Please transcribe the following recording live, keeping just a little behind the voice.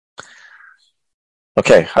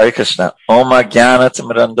Okay, Hare Krishna. Om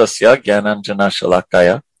Jnanatimrandasya Jnananjana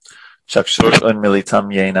Shalakaya Chakshur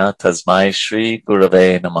Unmilitam Yena Tasmai Shri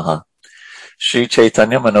Gurave Namaha. Shri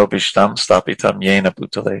Chaitanya Manobishtam Stapitam Yena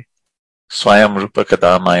Bhutale Swayam Rupa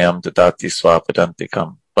Kadamayam Dadati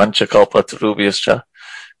Swapadantikam Vanchakalpa Tarubhyascha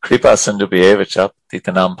Kripa Sindhubhyevacha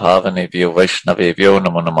Titanam Pavanebhyo Vaishnavebhyo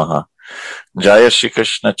Namo Namaha. Jaya Shri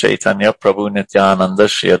Krishna Chaitanya Prabhu Nityananda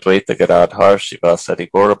Shri Advaita Gadadhar Shivasari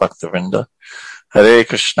Gaura Bhaktavinda Hare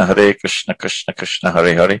Krishna, Krishna Krishna,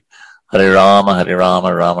 Hare Hare, Hare Rama,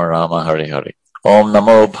 Rama Rama, Hare Hare. Om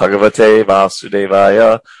Namo Bhagavate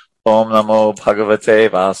Vasudevaya, Om Namo Bhagavate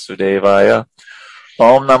Vasudevaya,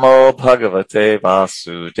 Om Namo Bhagavate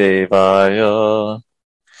Vasudevaya.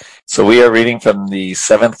 So we are reading from the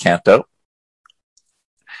 7th canto,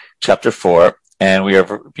 chapter 4, and we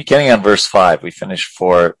are beginning on verse 5. We finished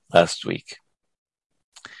 4 last week.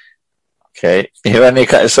 Okay,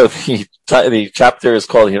 so the chapter is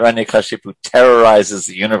called Hiranyakashipu Terrorizes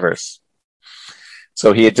the Universe.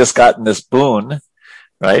 So he had just gotten this boon,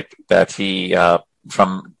 right, that he,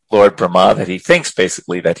 from Lord Brahma, that he thinks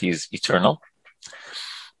basically that he's eternal.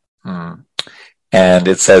 And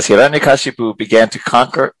it says Hiranyakashipu became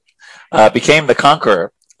the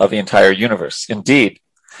conqueror of the entire universe. Indeed,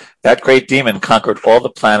 that great demon conquered all the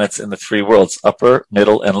planets in the 3 worlds, upper,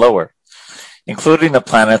 middle, and lower, including the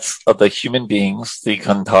planets of the human beings, the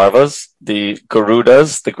Gandharvas, the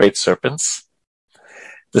Garudas, the great serpents,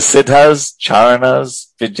 the Siddhas,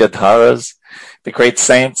 Charanas, Vidyadharas, the great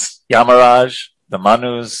saints, Yamaraj, the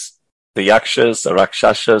Manus, the Yakshas, the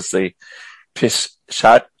Rakshashas, the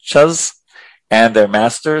Pishachas, and their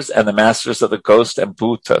masters, and the masters of the ghost and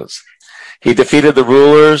Bhutas. He defeated the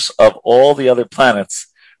rulers of all the other planets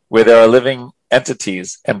where there are living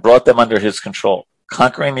entities and brought them under his control.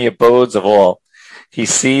 Conquering the abodes of all, he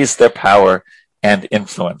seized their power and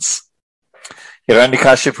influence.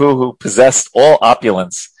 Hiranyakashipu, who possessed all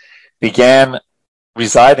opulence, began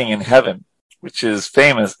residing in heaven, which is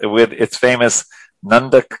famous with its famous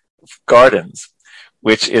Nanda Gardens,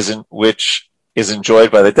 which is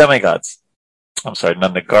enjoyed by the demigods. I'm sorry,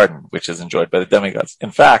 Nanda Garden, which is enjoyed by the demigods.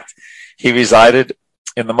 In fact, he resided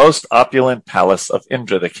in the most opulent palace of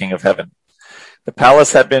Indra, the king of heaven. The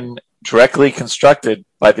palace had been directly constructed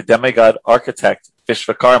by the demigod architect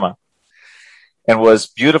Vishvakarma and was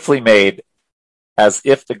beautifully made as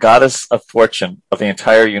if the goddess of fortune of the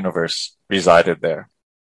entire universe resided there.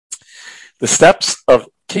 The steps of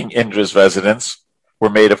King Indra's residence were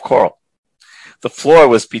made of coral. The floor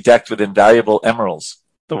was bedecked with invaluable emeralds.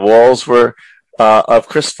 The walls were of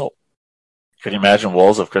crystal. Can you imagine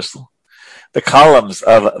walls of crystal? The columns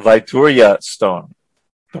of Vaidurya stone.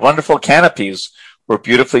 The wonderful canopies were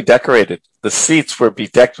beautifully decorated. The seats were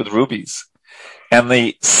bedecked with rubies, and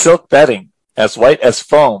the silk bedding, as white as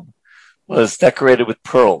foam, was decorated with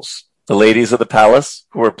pearls. The ladies of the palace,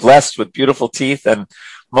 who were blessed with beautiful teeth and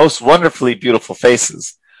most wonderfully beautiful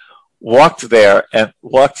faces, walked here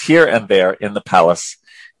and there in the palace,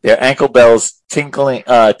 their ankle bells tinkling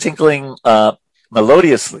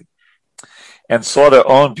melodiously, and saw their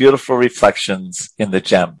own beautiful reflections in the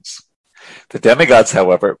gems. The demigods,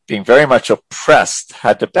 however, being very much oppressed,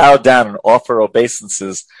 had to bow down and offer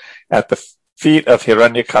obeisances at the feet of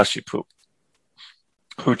Hiranyakashipu,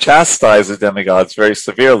 who chastised the demigods very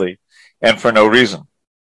severely and for no reason.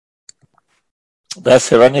 Thus,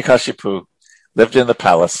 Hiranyakashipu lived in the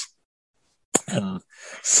palace and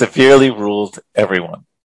severely ruled everyone.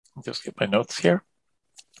 I'll just get my notes here.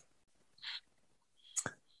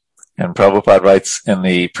 And Prabhupada writes in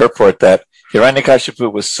the purport that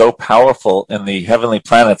Hiranyakashipu was so powerful in the heavenly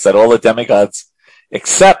planets that all the demigods,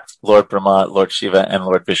 except Lord Brahma, Lord Shiva, and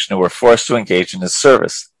Lord Vishnu, were forced to engage in his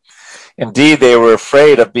service. Indeed, they were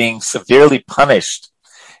afraid of being severely punished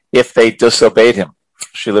if they disobeyed him.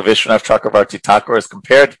 Srila Vishwanath Chakravarti Thakur has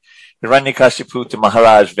compared Hiranyakashipu to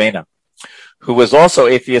Maharaj Vena, who was also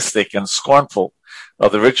atheistic and scornful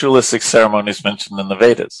of the ritualistic ceremonies mentioned in the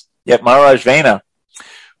Vedas. Yet Maharaj Vena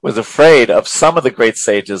was afraid of some of the great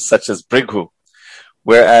sages, such as Brighu,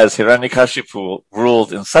 whereas Hiranyakashipu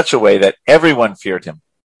ruled in such a way that everyone feared him,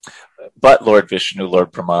 but Lord Vishnu,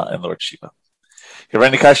 Lord Brahma, and Lord Shiva.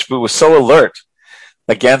 Hiranyakashipu was so alert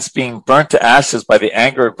against being burnt to ashes by the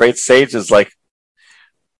anger of great sages like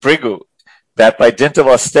Brighu that by dint of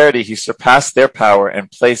austerity he surpassed their power and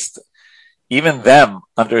placed even them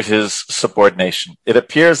under his subordination. It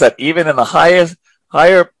appears that even in the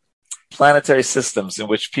higher planetary systems in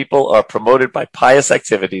which people are promoted by pious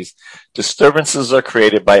activities, disturbances are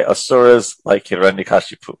created by asuras like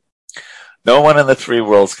Hiranyakashipu. No one in the 3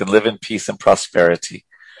 worlds can live in peace and prosperity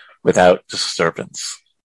without disturbance.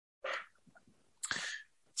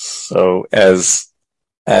 So as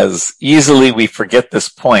as easily we forget this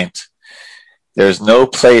point, there's no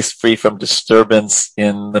place free from disturbance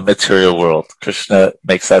in the material world. Krishna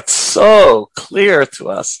makes that so clear to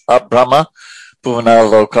us. Abrahma Bhuvana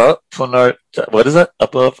Loka, what is it?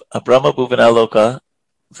 Above Abrahma Bhuvana Loka.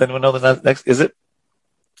 Does anyone know the next? Is it?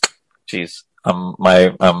 Jeez, I'm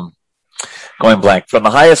going blank. From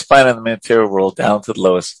the highest planet in the material world down to the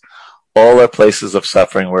lowest, all are places of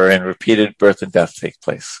suffering wherein repeated birth and death take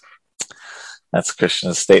place. That's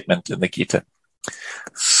Krishna's statement in the Gita.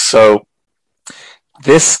 So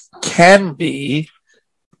this can be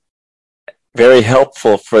very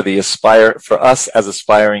helpful for us as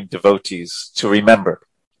aspiring devotees to remember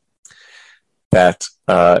that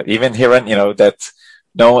even here, that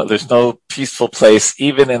there's no peaceful place,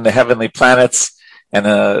 even in the heavenly planets, and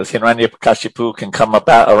Hiranyakashipu can come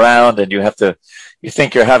around, and you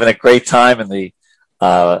think you're having a great time in the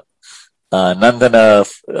Nandana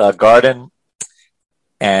garden,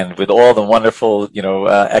 and with all the wonderful,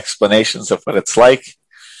 explanations of what it's like,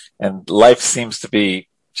 and life seems to be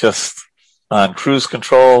just on cruise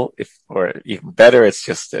control, or even better, it's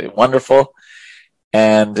just wonderful.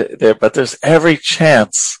 But there's every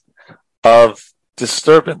chance of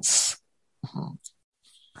disturbance.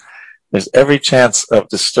 There's every chance of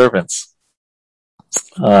disturbance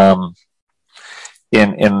in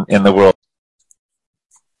the world.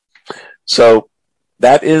 So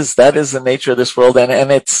that is the nature of this world,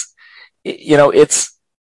 and it's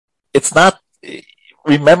not,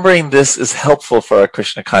 remembering this is helpful for our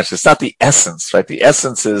Krishna consciousness. It's not the essence, right? The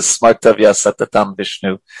essence is smartavya satatam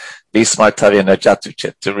Vishnu, be smartavya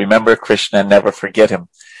najatuchit, to remember Krishna and never forget him.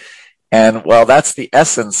 And while that's the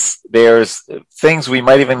essence, there's things we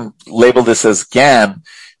might even label this as gyan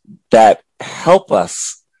that help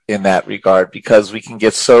us in that regard, because we can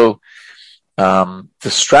get so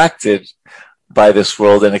distracted by this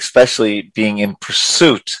world, and especially being in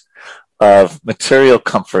pursuit of material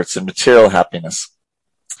comforts and material happiness.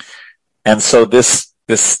 And so this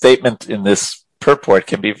statement in this purport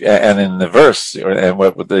can be, and in the verse, and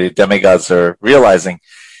what the demigods are realizing,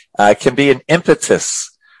 can be an impetus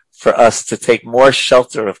for us to take more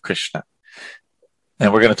shelter of Krishna.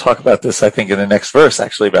 And we're going to talk about this, I think, in the next verse,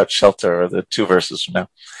 actually, about shelter, or the 2 verses from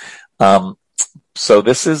now. So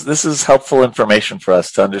this is helpful information for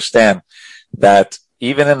us to understand that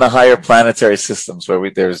even in the higher planetary systems,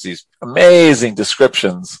 where there's these amazing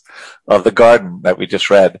descriptions of the garden that we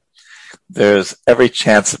just read, there's every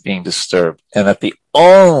chance of being disturbed, and that the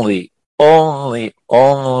only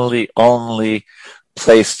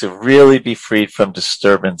place to really be freed from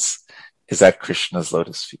disturbance is at Krishna's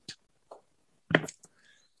lotus feet.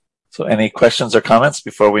 So any questions or comments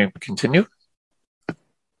before we continue?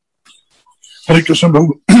 Hare Krishna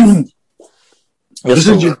Prabhu. Yes, this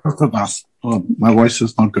is Jitendra Das. My voice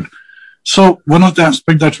is not good. So one of the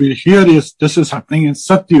aspects that we hear is this is happening in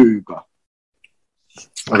Satya Yuga.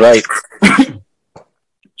 Right.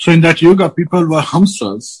 So in that yuga, people were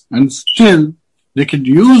hamsas, and still they could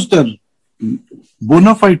use the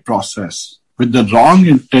bona fide process with the wrong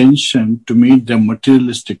intention to meet their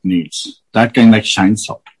materialistic needs. That kind of shines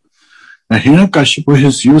out. Now, Hiranyakashipu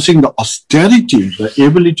is using the austerity, the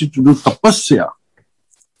ability to do tapasya,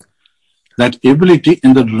 that ability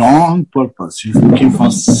in the wrong purpose. He's looking for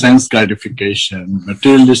sense gratification,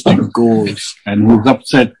 materialistic goals, and he's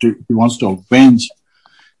upset. He wants to avenge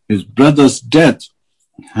his brother's death,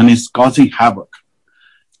 and he's causing havoc.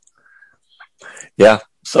 Yeah.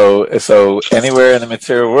 So anywhere in the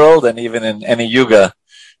material world, and even in any yuga,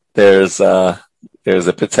 there's a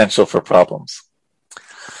potential for problems.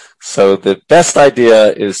 So the best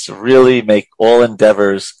idea is to really make all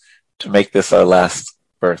endeavors to make this our last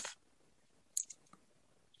birth,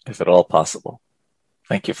 if at all possible.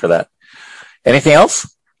 Thank you for that. Anything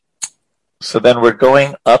else? So then we're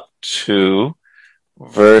going up to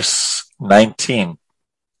verse 19.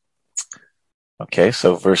 Okay,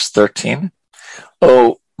 so verse 13.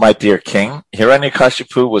 Oh, my dear king,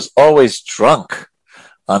 Hiranyakashipu was always drunk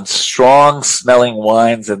on strong-smelling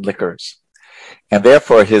wines and liquors, and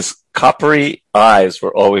therefore his coppery eyes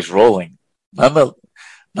were always rolling.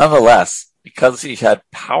 Nonetheless, because he had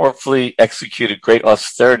powerfully executed great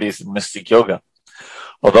austerities in mystic yoga,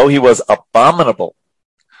 although he was abominable,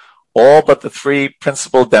 all but the 3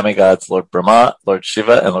 principal demigods, Lord Brahma, Lord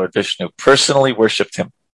Shiva, and Lord Vishnu, personally worshipped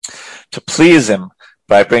him to please him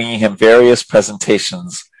by bringing him various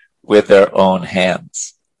presentations with their own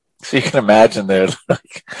hands. So you can imagine they're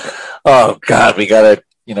like, oh God, we gotta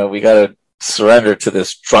surrender to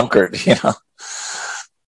this drunkard,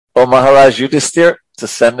 O Maharaj Yudhisthira,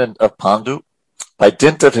 descendant of Pandu, by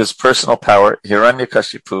dint of his personal power,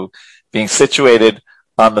 Hiranyakashipu, being situated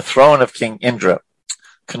on the throne of King Indra,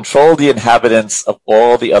 controlled the inhabitants of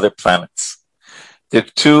all the other planets. The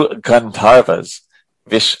two Gandharvas,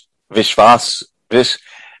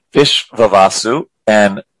 Vishvavasu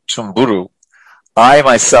and Tumburu, I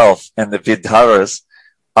myself and the Vidharas,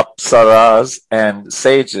 Apsaras and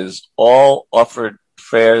sages all offered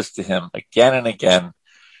prayers to him again and again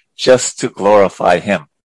just to glorify him.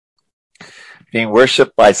 Being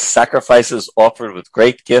worshipped by sacrifices offered with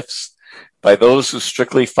great gifts by those who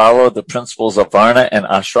strictly followed the principles of Varna and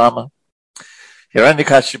Ashrama,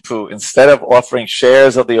 Hiranyakashipu, instead of offering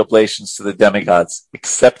shares of the oblations to the demigods,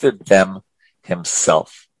 accepted them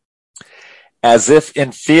himself. As if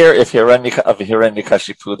in fear of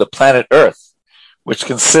Hiranyakashipu, the planet Earth, which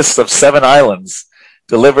consists of 7 islands,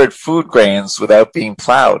 delivered food grains without being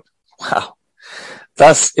plowed. Wow.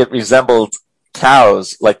 Thus it resembled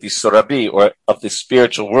cows like the Surabhi, or of the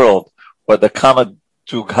spiritual world, or the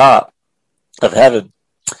Kamadugha of heaven.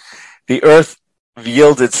 The earth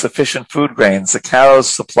yielded sufficient food grains, the cows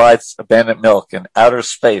supplied abundant milk, and outer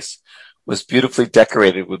space was beautifully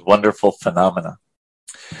decorated with wonderful phenomena.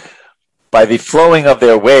 By the flowing of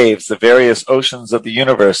their waves, the various oceans of the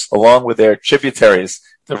universe, along with their tributaries,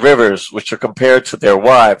 the rivers, which are compared to their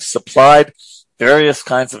wives, supplied various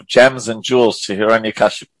kinds of gems and jewels to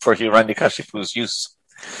for Hiranyakashipu's use.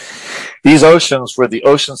 These oceans were the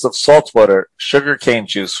oceans of salt water, sugarcane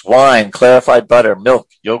juice, wine, clarified butter, milk,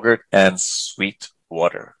 yogurt, and sweet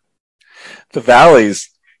water. The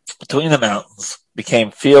valleys between the mountains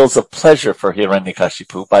became fields of pleasure for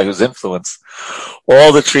Hiranyakashipu, by whose influence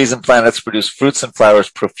all the trees and planets produced fruits and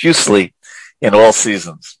flowers profusely in all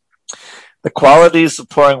seasons. The qualities of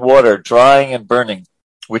pouring water, drying, and burning,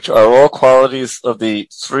 which are all qualities of the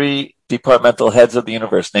 3 departmental heads of the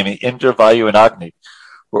universe, namely Indra, Vayu, and Agni,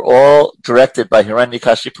 were all directed by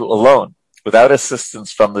Hiranyakashipu alone, without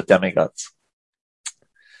assistance from the demigods.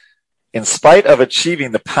 In spite of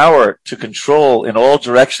achieving the power to control in all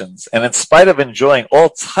directions, and in spite of enjoying all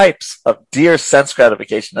types of dear sense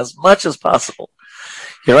gratification as much as possible,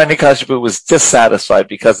 Hiranyakashipu was dissatisfied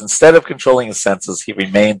because instead of controlling his senses, he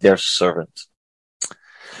remained their servant.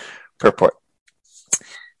 Purport.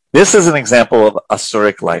 This is an example of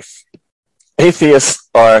asuric life. Atheists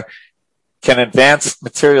can advance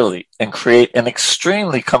materially and create an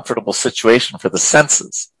extremely comfortable situation for the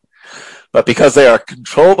senses. But because they are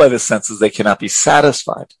controlled by the senses, they cannot be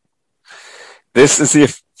satisfied. This is the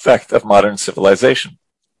effect of modern civilization.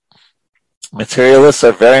 Materialists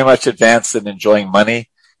are very much advanced in enjoying money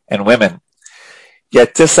and women.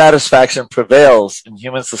 Yet dissatisfaction prevails in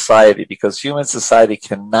human society because human society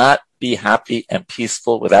cannot be happy and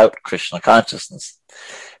peaceful without Krishna consciousness.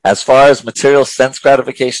 As far as material sense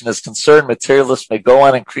gratification is concerned, materialists may go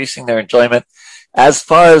on increasing their enjoyment as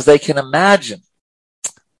far as they can imagine.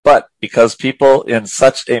 But because people in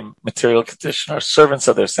such a material condition are servants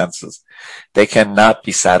of their senses, they cannot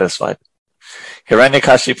be satisfied.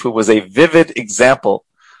 Hiranyakashipu was a vivid example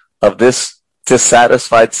of this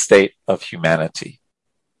dissatisfied state of humanity.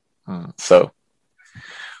 So,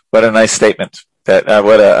 what a nice statement. What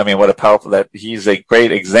a powerful, that he's a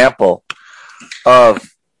great example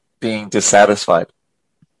of being dissatisfied.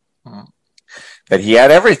 That he had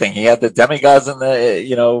everything. He had the demigods and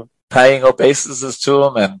the, paying obeisances to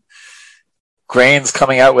him, and grains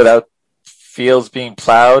coming out without fields being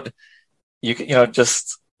plowed. He, in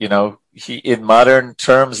modern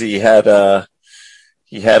terms, he had a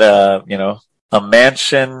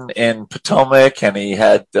mansion in Potomac, and he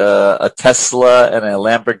had a Tesla and a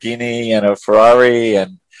Lamborghini and a Ferrari,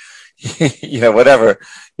 and whatever.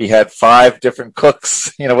 He had 5 different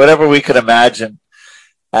cooks, whatever we could imagine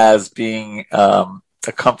as being a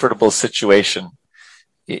comfortable situation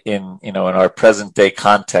in our present day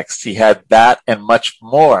context. He had that and much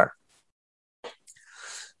more.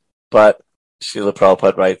 But Srila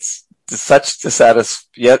Prabhupada writes, such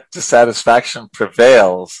dissatisfaction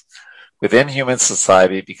prevails within human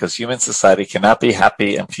society because human society cannot be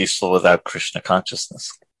happy and peaceful without Krishna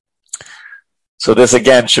consciousness. So this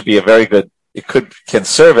again should be a very good, can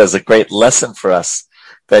serve as a great lesson for us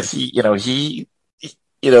that the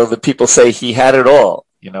people say he had it all.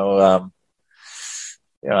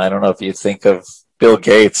 I don't know if you think of Bill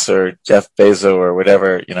Gates or Jeff Bezos or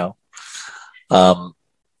whatever,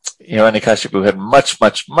 Hiranyakashipu had much,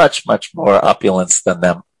 much, much, much more opulence than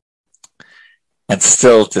them, and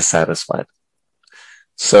still dissatisfied.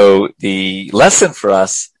 So the lesson for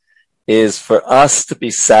us is for us to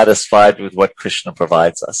be satisfied with what Krishna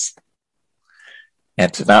provides us,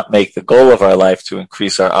 and to not make the goal of our life to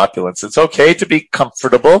increase our opulence. It's okay to be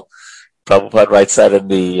comfortable. Prabhupada writes that in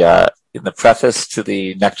the preface to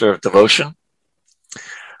the Nectar of Devotion.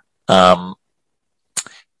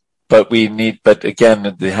 but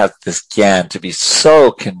again, they have this gyan to be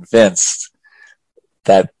so convinced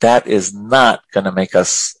that that is not going to make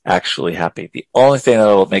us actually happy. The only thing that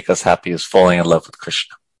will make us happy is falling in love with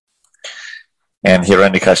Krishna. And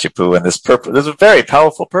Hiranyakashipu, and this is a very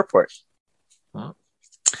powerful purport.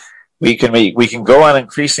 We can go on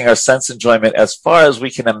increasing our sense enjoyment as far as we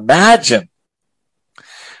can imagine,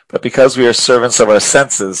 but because we are servants of our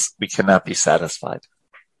senses, we cannot be satisfied.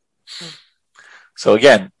 So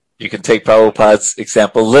again, you can take Prabhupada's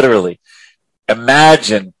example literally.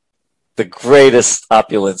 Imagine the greatest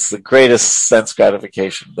opulence, the greatest sense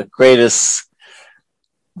gratification, the greatest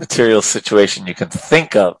material situation you can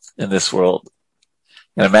think of in this world.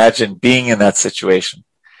 And imagine being in that situation.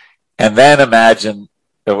 And then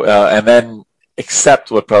and then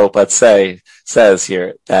accept what Prabhupada says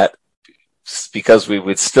here, that because we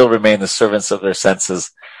would still remain the servants of their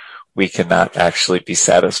senses, we cannot actually be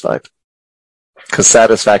satisfied. Because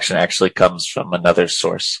satisfaction actually comes from another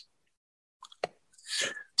source.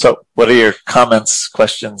 So, what are your comments,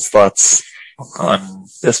 questions, thoughts on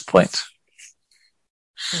this point?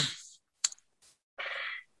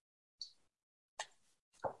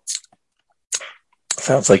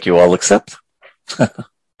 Sounds like you all accept.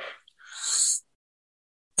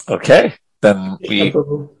 Okay, then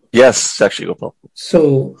yes, Sakshi Gopal.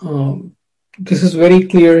 So, this is very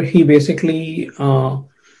clear. He basically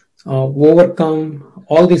overcome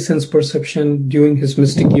all the sense perception during his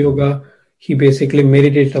mystic yoga. He basically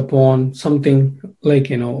meditated upon something like,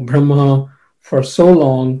 Brahma for so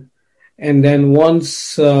long. And then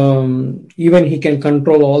once, even he can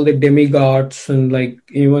control all the demigods and like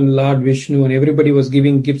even Lord Vishnu and everybody was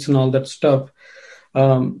giving gifts and all that stuff.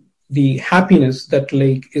 The happiness that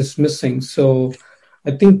like is missing. So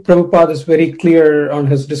I think Prabhupada is very clear on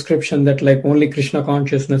his description that like only Krishna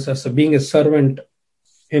consciousness as being a servant,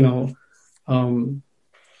 being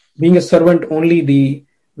a servant, only the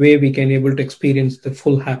way we can able to experience the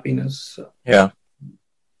full happiness. Yeah.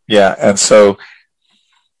 And so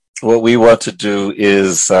what we want to do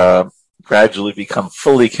is gradually become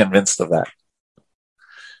fully convinced of that,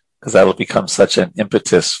 because that'll become such an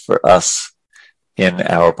impetus for us in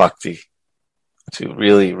our bhakti to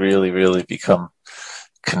really, really, really become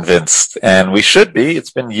convinced. And we should be.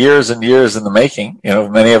 It's been years and years in the making.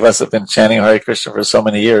 Many of us have been chanting Hare Krishna for so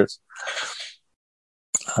many years.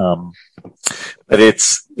 But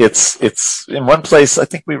it's in one place, I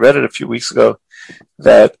think we read it a few weeks ago,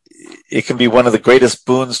 that it can be one of the greatest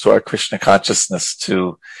boons to our Krishna consciousness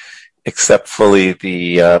to accept fully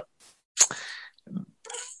the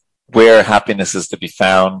where happiness is to be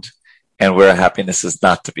found and where happiness is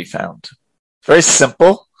not to be found. Very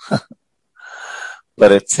simple,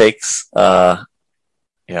 but it takes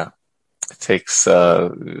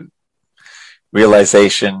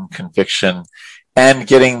realization, conviction, and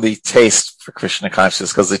getting the taste for Krishna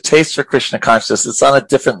consciousness, because the taste for Krishna consciousness is on a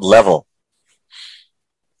different level.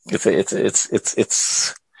 It's a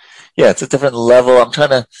different level.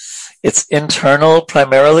 It's internal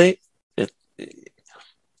primarily.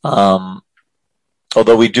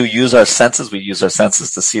 Although we do use our senses,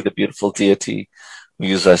 to see the beautiful deity. We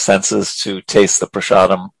use our senses to taste the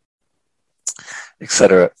prasadam,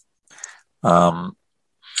 etc. But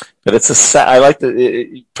I like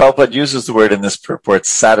that Prabhupada uses the word in this purport,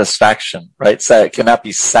 satisfaction, right? It cannot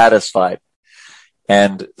be satisfied.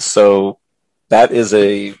 And so that is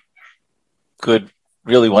a good,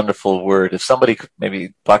 really wonderful word. If somebody could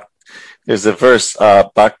maybe, there's a verse,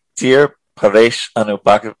 Bhaktir Paresh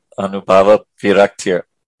Anubhava Viraktir.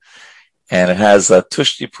 And it has a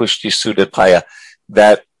Tushti Pushti Sudapaya,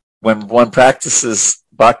 that when one practices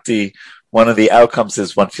bhakti, one of the outcomes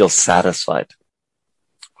is one feels satisfied.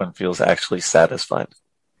 One feels actually satisfied.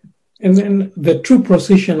 And then the true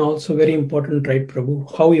precision also very important, right, Prabhu?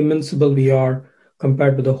 How invincible we are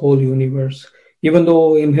compared to the whole universe. Even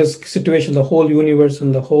though in his situation, the whole universe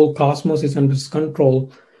and the whole cosmos is under his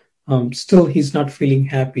control, still he's not feeling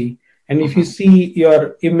happy. And if you see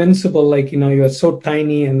you're invincible, like, you're so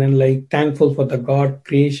tiny, and then like thankful for the God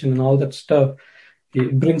creation and all that stuff,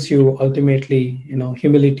 it brings you ultimately,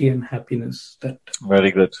 humility and happiness. That very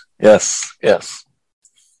good. Yes.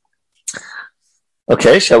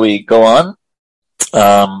 Okay, shall we go on?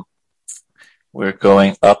 We're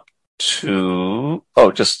going up to,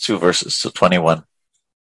 just 2 verses, so 21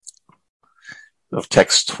 of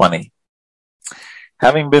text 20.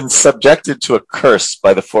 Having been subjected to a curse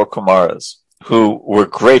by the 4 Kumaras, who were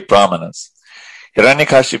great brahmanas,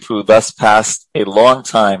 Hiranyakashipu thus passed a long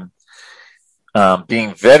time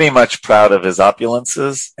being very much proud of his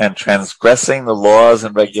opulences and transgressing the laws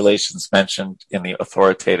and regulations mentioned in the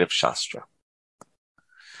authoritative Shastra.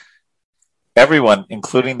 everyone,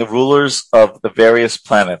 including the rulers of the various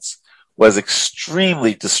planets, was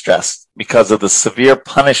extremely distressed because of the severe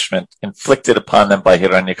punishment inflicted upon them by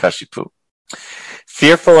Hiranyakashipu.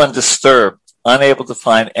 Fearful and disturbed, unable to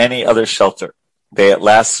find any other shelter, they at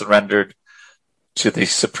last surrendered to the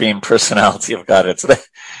Supreme Personality of Godhead. So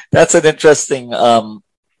that's an interesting, I'm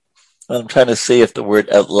trying to see if the word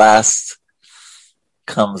at last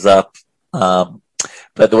comes up, but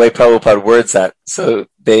the way Prabhupada words that, so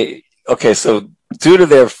due to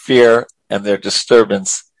their fear and their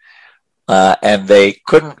disturbance, and they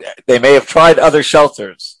may have tried other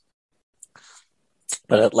shelters,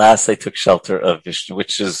 but at last they took shelter of Vishnu,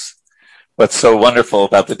 which is what's so wonderful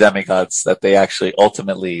about the demigods, that they actually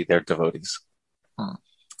ultimately, they're devotees.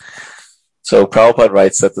 So Prabhupada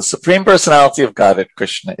writes that the Supreme Personality of Godhead,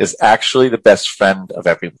 Krishna, is actually the best friend of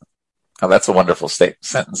everyone. Now that's a wonderful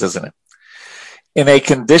sentence, isn't it? In a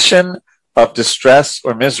condition of distress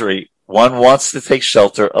or misery, one wants to take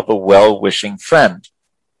shelter of a well-wishing friend.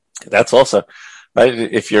 That's also, right?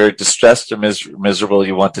 If you're distressed or miserable,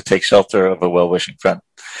 you want to take shelter of a well-wishing friend.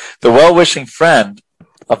 The well-wishing friend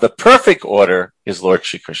of the perfect order is Lord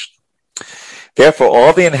Shri Krishna. Therefore,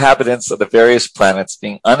 all the inhabitants of the various planets,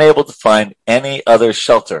 being unable to find any other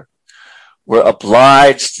shelter, were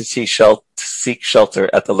obliged to seek shelter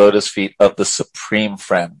at the lotus feet of the Supreme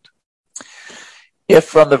Friend. If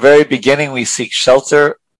from the very beginning we seek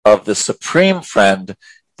shelter of the Supreme Friend,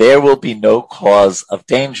 there will be no cause of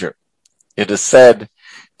danger. It is said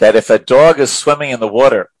that if a dog is swimming in the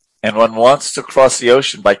water and one wants to cross the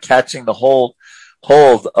ocean by catching the hold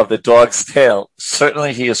of the dog's tail,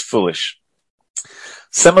 certainly he is foolish.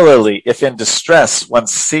 Similarly, if in distress one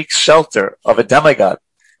seeks shelter of a demigod,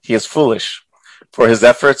 he is foolish, for his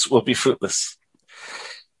efforts will be fruitless.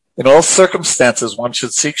 In all circumstances, one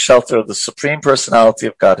should seek shelter of the Supreme Personality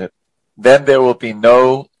of Godhead. Then there will be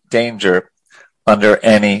no danger under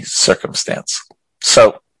any circumstance.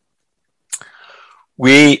 So,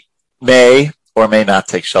 we may or may not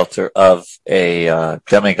take shelter of a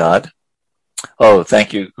demigod. Oh,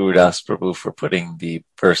 thank you, Gurudas Prabhu, for putting the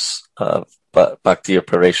verse of Bhaktir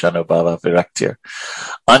Pareshano Bhava Viraktir.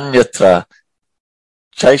 Anyatra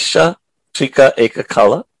Chaisha Trika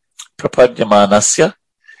Ekakala Prapadyamanasya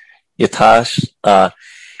Yatash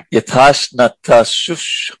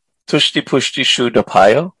Natashush Tushti Pushti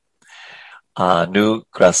Shudapayo Nu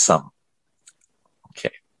Grasam.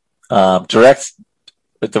 Okay. Direct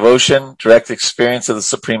devotion, direct experience of the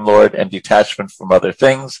Supreme Lord, and detachment from other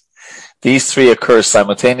things. These three occur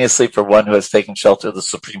simultaneously for one who has taken shelter of the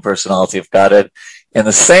Supreme Personality of Godhead, in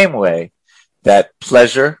the same way that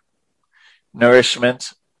pleasure,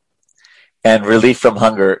 nourishment, and relief from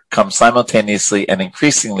hunger come simultaneously and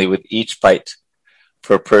increasingly with each bite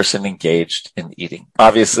for a person engaged in eating.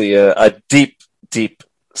 Obviously, a deep, deep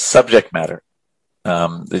subject matter,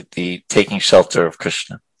 the taking shelter of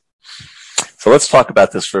Krishna. So let's talk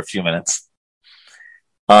about this for a few minutes.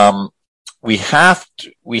 We have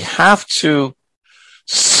to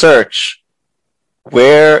search,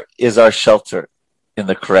 where is our shelter in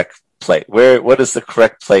the correct place? What is the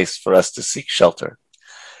correct place for us to seek shelter?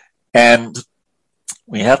 And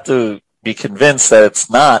we have to be convinced that it's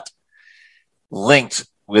not linked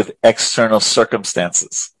with external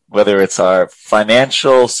circumstances, whether it's our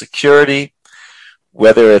financial security,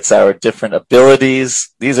 whether it's our different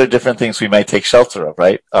abilities. These are different things we might take shelter of,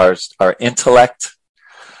 right? Our intellect.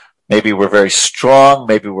 Maybe we're very strong.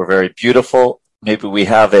 Maybe we're very beautiful. Maybe we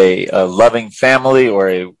have a loving family or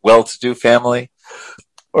a well-to-do family.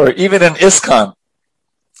 Or even in ISKCON,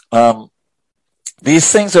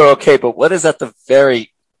 these things are okay, but what is at the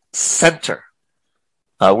very center?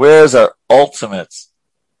 Where is our ultimate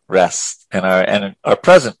rest and our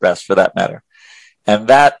present rest, for that matter? And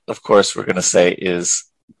that, of course, we're going to say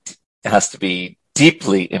has to be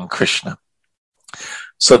deeply in Krishna.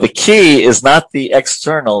 So the key is not the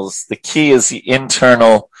externals. The key is the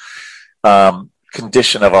internal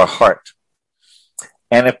condition of our heart.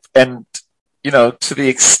 And to the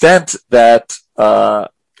extent that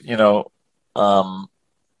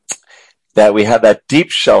that we have that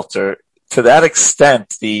deep shelter, to that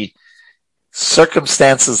extent, the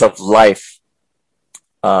circumstances of life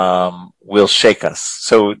will shake us.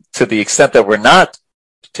 So to the extent that we're not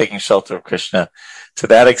taking shelter of Krishna, to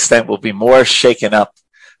that extent we'll be more shaken up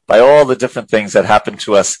by all the different things that happen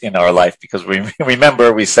to us in our life. Because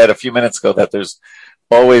remember, we said a few minutes ago that there's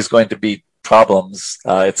always going to be problems.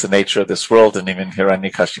 It's the nature of this world, and even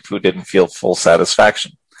Hiranyakashipu didn't feel full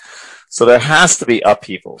satisfaction. So there has to be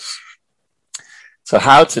upheavals. So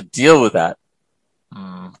how to deal with that?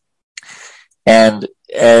 And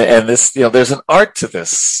this, there's an art to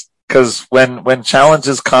this, Because when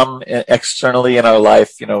challenges come externally in our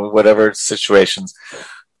life, whatever situations,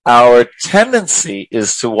 our tendency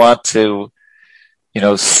is to want to,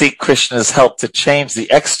 seek Krishna's help to change the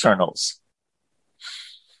externals.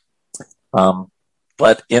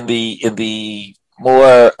 But in the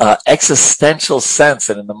more existential sense,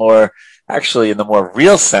 and in the more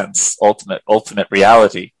real sense, ultimate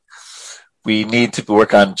reality, we need to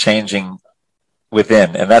work on changing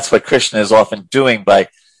within. And that's what Krishna is often doing by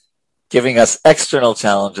giving us external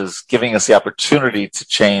challenges, giving us the opportunity to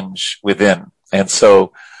change within. And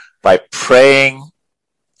so by praying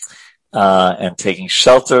and taking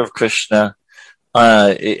shelter of Krishna,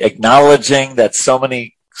 acknowledging that so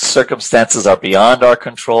many circumstances are beyond our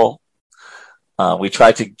control, we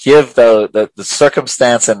try to give the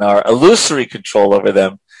circumstance and our illusory control over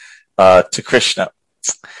them to Krishna.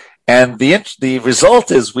 And the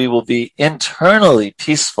result is we will be internally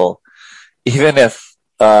peaceful, even if,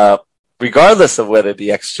 regardless of whether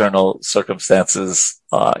the external circumstances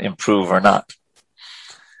improve or not.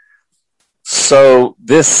 So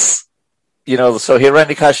this, so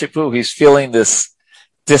Hiranyakashipu, he's feeling this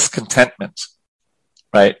discontentment,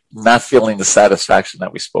 right? Not feeling the satisfaction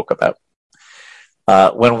that we spoke about.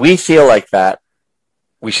 When we feel like that,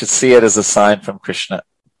 we should see it as a sign from Krishna,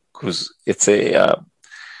 because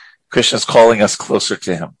Krishna's calling us closer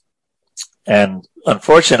to him. And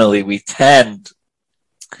unfortunately, we tend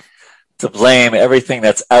to blame everything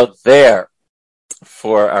that's out there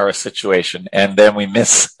for our situation, and then we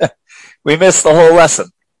miss the whole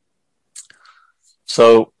lesson.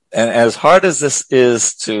 So, and as hard as this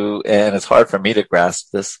is and it's hard for me to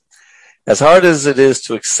grasp this, as hard as it is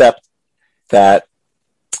to accept that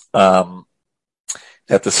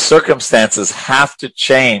that the circumstances have to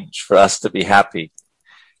change for us to be happy,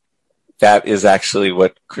 that is actually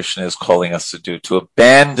what Krishna is calling us to do, to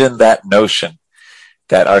abandon that notion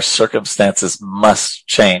that our circumstances must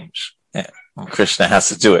change. And Krishna has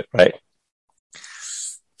to do it, right?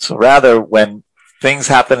 So rather, when things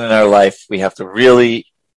happen in our life, we have to really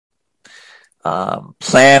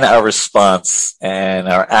plan our response and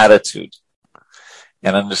our attitude,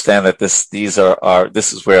 and understand that this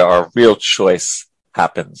is where our real choice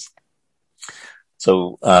happens.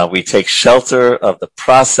 So we take shelter of the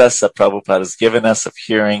process that Prabhupada has given us of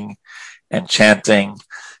hearing and chanting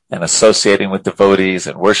and associating with devotees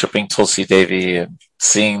and worshiping Tulsi Devi and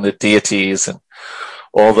seeing the deities and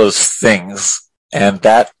all those things. And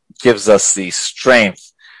that gives us the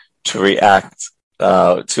strength to react,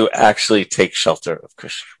 to actually take shelter of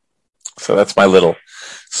Krishna. So that's my little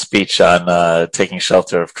speech on taking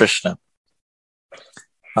shelter of Krishna.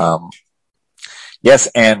 Yes,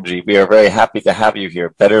 Angie, we are very happy to have you here.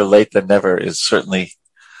 Better late than never is certainly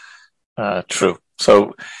true.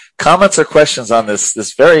 So comments or questions on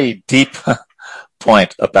this very deep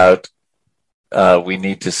point about we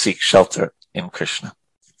need to seek shelter in Krishna.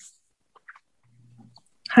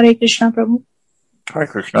 Hare Krishna, Prabhu. Hare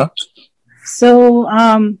Krishna. So,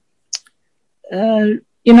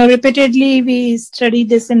 repeatedly we study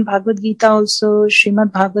this in Bhagavad Gita also,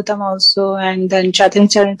 Srimad Bhagavatam also, and then Chaitanya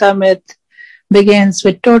Charitamrita begins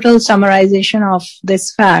with total summarization of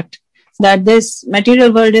this fact that this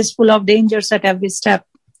material world is full of dangers at every step.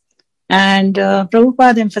 And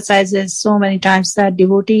Prabhupada emphasizes so many times that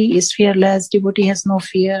devotee is fearless, devotee has no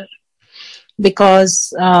fear,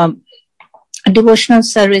 because devotional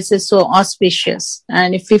service is so auspicious.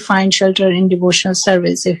 And if we find shelter in devotional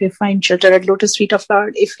service, if we find shelter at Lotus Feet of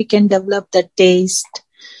Lord, if we can develop that taste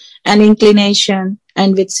and inclination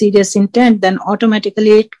and with serious intent, then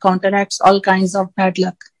automatically it counteracts all kinds of bad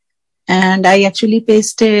luck. And I actually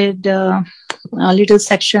pasted a little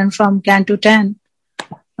section from Canto 10,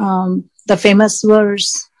 the famous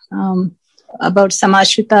verse about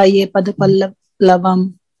Samashita ye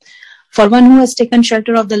padapallavam. For one who has taken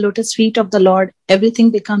shelter of the lotus feet of the Lord,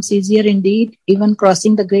 everything becomes easier indeed. Even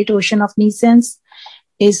crossing the great ocean of nescience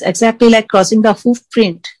is exactly like crossing the hoof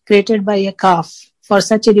print created by a calf. For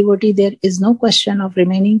such a devotee, there is no question of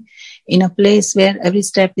remaining in a place where every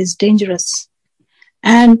step is dangerous.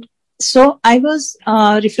 And so I was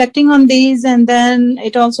reflecting on these, and then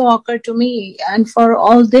it also occurred to me, and for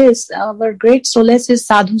all this, our great solace is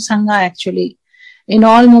sadhu sangha actually. In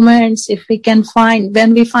all moments, if we can find,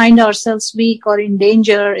 when we find ourselves weak or in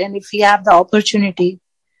danger, and if we have the opportunity,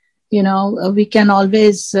 we can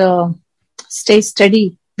always stay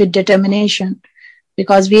steady with determination,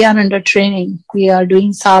 because we are under training, we are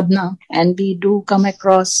doing sadhana, and we do come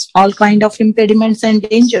across all kind of impediments and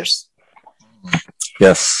dangers.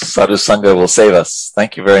 Yes, Sadhu Sangha will save us.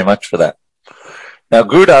 Thank you very much for that. Now,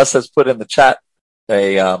 Gurudas has put in the chat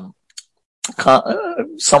a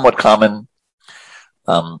somewhat common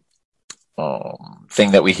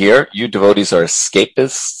thing that we hear. You devotees are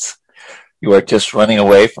escapists. You are just running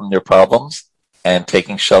away from your problems and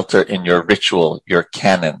taking shelter in your ritual, your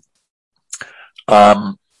canon.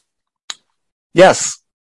 Yes.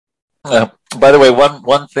 By the way,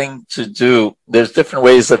 one thing to do, there's different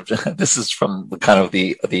ways of, this is from the kind of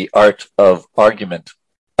the art of argument.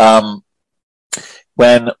 When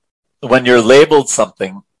you're labeled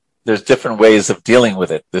something, there's different ways of dealing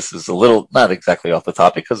with it. This is a little, not exactly off the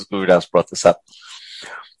topic because Guru Das brought this up.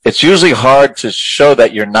 It's usually hard to show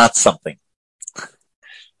that you're not something,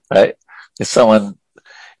 right? If someone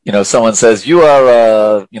says, you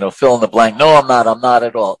are, fill in the blank. No, I'm not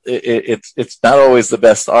at all. It's not always the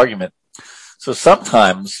best argument. So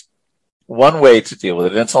sometimes one way to deal with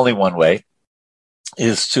it, and it's only one way,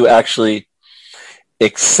 is to actually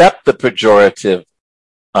accept the pejorative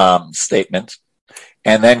statement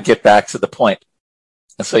and then get back to the point.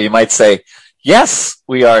 And so you might say, yes,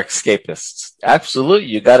 we are escapists. Absolutely.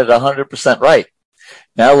 You got it 100% right.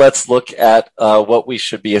 Now let's look at what we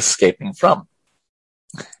should be escaping from.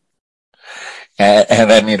 And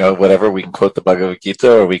then, whatever, we can quote the Bhagavad Gita,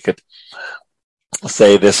 or we could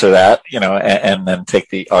say this or that, and then take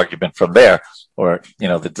the argument from there, or,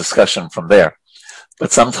 the discussion from there.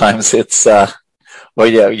 But sometimes it's, okay,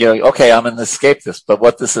 I'm an escapist, but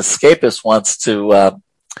what this escapist wants to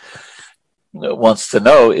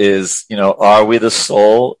know is, are we the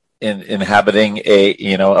soul inhabiting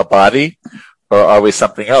a body, or are we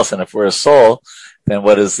something else? And if we're a soul, then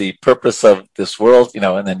what is the purpose of this world?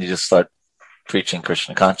 And then you just start preaching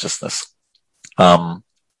Krishna consciousness. And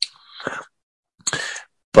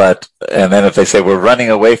then if they say we're running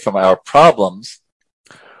away from our problems,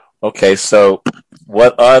 okay, so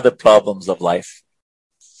what are the problems of life?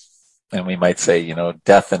 And we might say,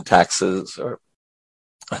 death and taxes, or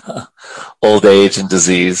old age and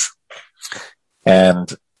disease.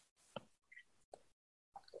 And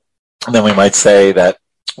then we might say that,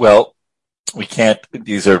 well, we can't,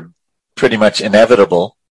 these are pretty much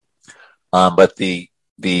inevitable. But the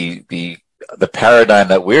paradigm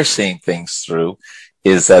that we're seeing things through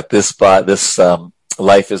is that this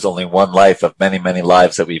life is only one life of many, many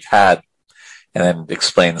lives that we've had, and then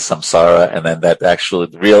explain the samsara, and then that actually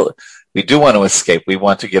we do want to escape. We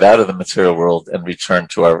want to get out of the material world and return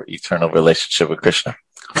to our eternal relationship with Krishna.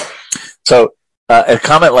 So a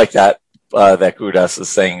comment like that, that Guru Das is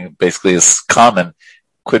saying basically is common,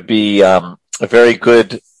 could be a very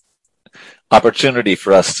good opportunity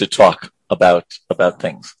for us to talk about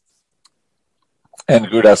things. And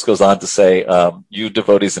Guru Das goes on to say, you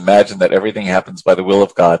devotees imagine that everything happens by the will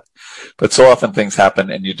of God, but so often things happen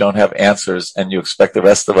and you don't have answers, and you expect the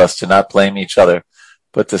rest of us to not blame each other,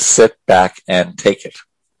 but to sit back and take it.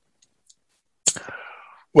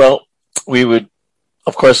 Well, we would,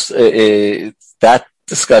 of course, that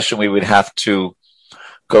discussion, we would have to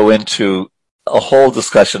go into a whole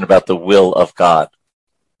discussion about the will of God.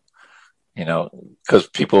 Because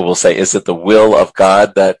people will say, is it the will of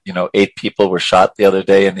God that, 8 people were shot the other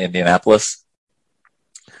day in Indianapolis?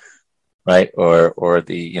 Right? Or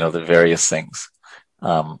the various things.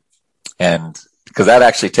 And because that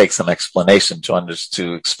actually takes some explanation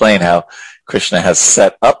to explain how Krishna has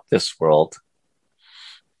set up this world,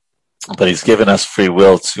 but he's given us free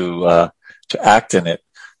will to act in it,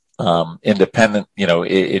 independent,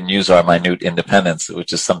 and use our minute independence,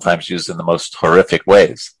 which is sometimes used in the most horrific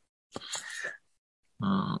ways.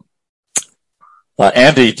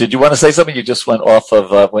 Andy, did you want to say something? You just went off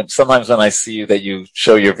of, sometimes when I see you that you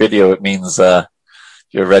show your video, it means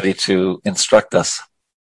you're ready to instruct us.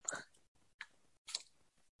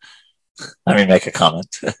 Let me make a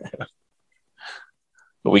comment.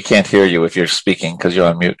 But we can't hear you if you're speaking because you're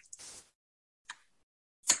on mute.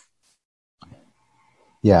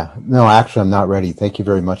 Yeah, no, actually, I'm not ready. Thank you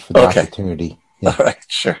very much for the opportunity. Yeah. All right,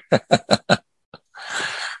 sure.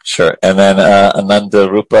 Sure. And then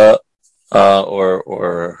Ananda Rupa,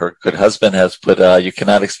 or her good husband, has put, you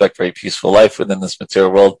cannot expect very peaceful life within this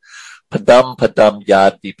material world. Padam, padam,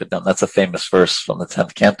 yad, vipadam. That's a famous verse from the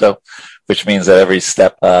 10th canto, which means that every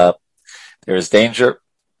step there is danger,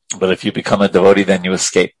 but if you become a devotee, then you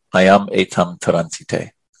escape. Ayam etam tarantite.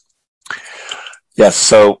 Yes,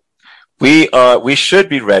 so we should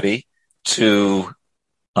be ready to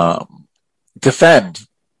defend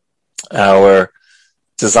our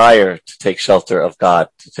desire to take shelter of God,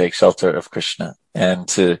 to take shelter of Krishna, and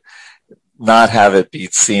to not have it be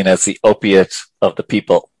seen as the opiate of the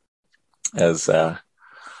people, as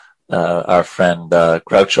our friend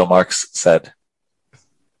Groucho Marx said.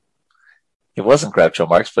 It wasn't Groucho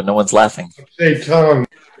Marx, but no one's laughing. Hey, Tom.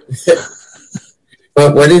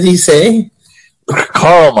 What did he say?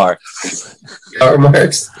 Karl Marx. Karl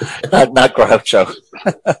Marx. not Groucho.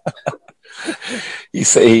 he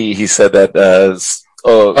said that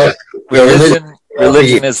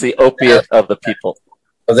religion is the opiate of the people.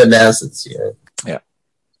 Of the masses, yeah. Yeah.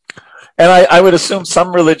 And I would assume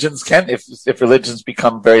some religions can, if religions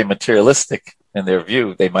become very materialistic in their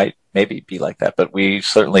view, they might maybe be like that, but we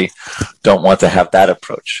certainly don't want to have that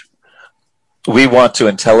approach. We want to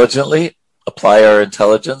intelligently apply our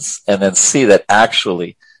intelligence and then see that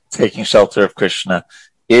actually taking shelter of Krishna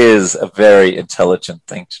is a very intelligent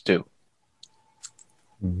thing to do.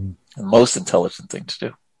 Mm-hmm. The most intelligent thing to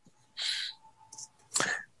do.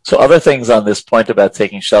 So other things on this point about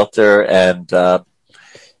taking shelter and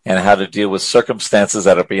how to deal with circumstances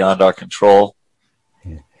that are beyond our control.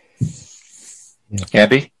 Yeah.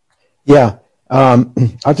 Andy? Yeah.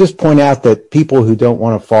 I'll just point out that people who don't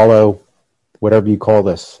want to follow whatever you call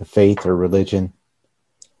this, faith or religion,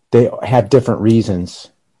 they have different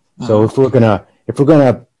reasons. Mm-hmm. So if we're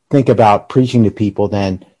gonna think about preaching to people,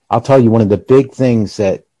 then I'll tell you one of the big things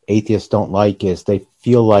that atheists don't like is they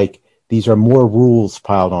feel like these are more rules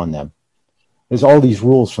piled on them. There's all these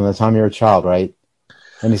rules from the time you're a child, right?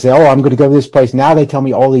 And they say, oh, I'm going to go to this place. Now they tell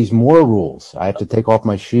me all these more rules. I have to take off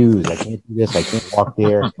my shoes. I can't do this. I can't walk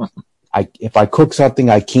there. If I cook something,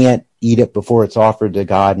 I can't eat it before it's offered to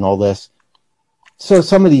God and all this. So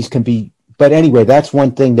some of these can be, but anyway, that's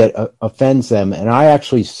one thing that offends them. And I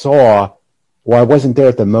actually saw, well, I wasn't there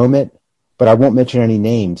at the moment, but I won't mention any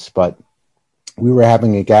names, but we were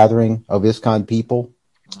having a gathering of ISKCON people.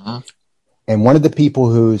 Uh-huh. And one of the people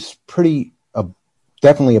who's pretty,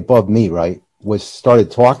 definitely above me, right,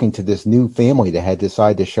 started talking to this new family that had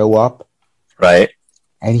decided to show up. Right.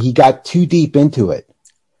 And he got too deep into it.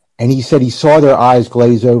 And he said he saw their eyes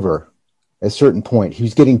glaze over at a certain point. He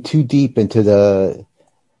was getting too deep into the,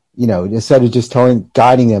 instead of just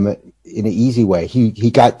guiding them in an easy way,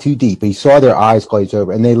 he got too deep. He saw their eyes glaze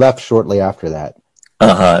over, and they left shortly after that.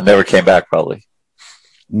 Never came back, probably.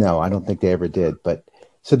 No, I don't think they ever did. But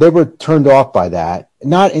so they were turned off by that.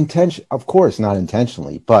 Of course, not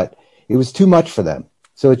intentionally, but it was too much for them.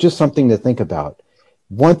 So it's just something to think about.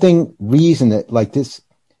 Reason that like this,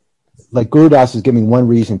 like Guru Das is giving one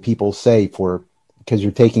reason people say because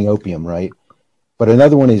you're taking opium, right? But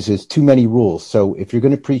another one is too many rules. So if you're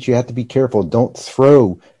going to preach, you have to be careful. Don't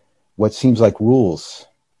throw what seems like rules.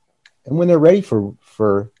 And when they're ready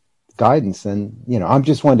for guidance, then, I'm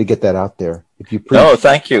just wanting to get that out there. If you preach. No,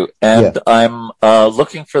 thank you. And yeah. I'm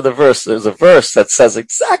looking for the verse. There's a verse that says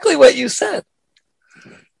exactly what you said.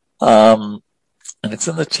 And it's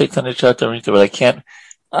in the Chaitanya Charitamrita, but I can't,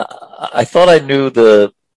 I thought I knew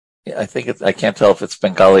I can't tell if it's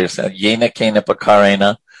Bengali or something. Yena Kena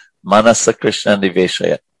Pakarena Manasa Krishna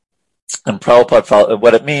Niveshaya. And Prabhupada,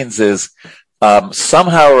 what it means is,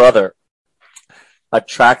 somehow or other,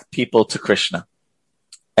 attract people to Krishna.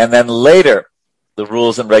 And then later, the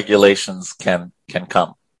rules and regulations can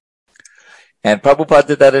come. And Prabhupada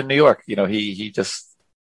did that in New York. He just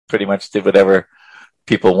pretty much did whatever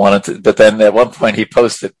people wanted to, but then at one point he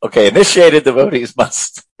posted, okay, initiated devotees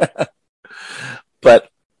must. but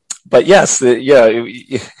yes,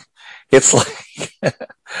 it's like,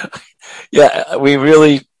 yeah, we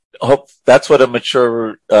really hope that's what a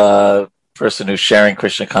mature person who's sharing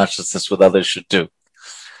Krishna consciousness with others should do.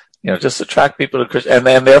 Just attract people to Krishna.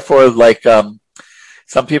 And therefore, like,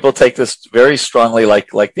 some people take this very strongly, like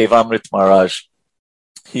Devamrit Maharaj.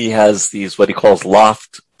 He has these, what he calls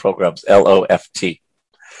loft programs, LOFT.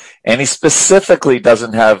 And he specifically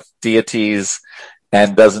doesn't have deities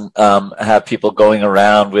and doesn't have people going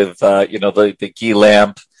around with, the ghee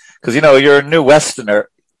lamp. Because, you're a new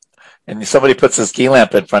Westerner and somebody puts this ghee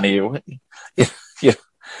lamp in front of you.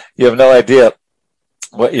 You have no idea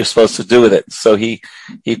what you're supposed to do with it. So he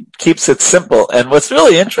keeps it simple. And what's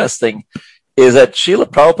really interesting is that Srila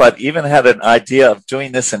Prabhupada even had an idea of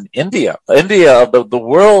doing this in India. India, the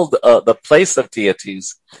world, the place of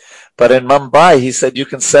deities. But in Mumbai, he said you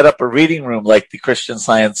can set up a reading room like the Christian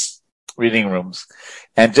Science reading rooms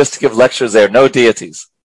and just give lectures there, no deities.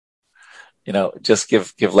 Just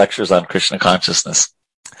give lectures on Krishna consciousness.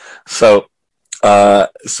 So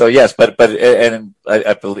yes, but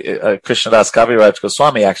I believe Krishnadas Kaviraj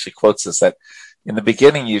Goswami actually quotes this, that in the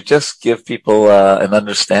beginning you just give people an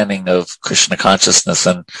understanding of Krishna consciousness,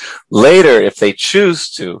 and later, if they choose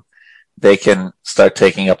to, they can start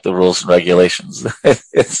taking up the rules and regulations.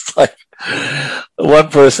 It's like one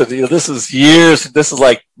person, this is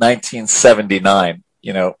like 1979,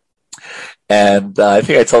 and I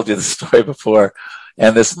think I told you the story before,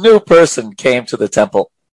 and this new person came to the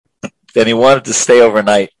temple and he wanted to stay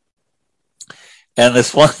overnight. And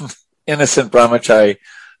this one innocent brahmachari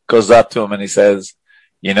goes up to him and he says,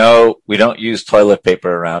 "You know, we don't use toilet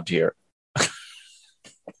paper around here."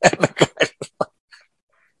 And the guy,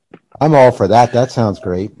 I'm all for that. That sounds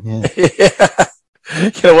great. Yeah.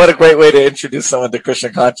 yeah. What a great way to introduce someone to Krishna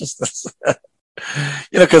consciousness.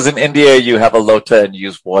 Because in India you have a lota and you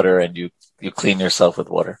use water and you clean yourself with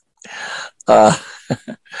water.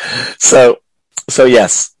 So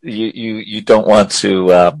yes, you don't want to.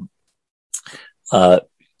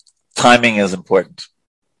 Timing is important,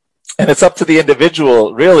 and it's up to the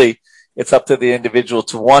individual. Really, it's up to the individual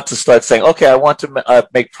to want to start saying, "Okay, I want to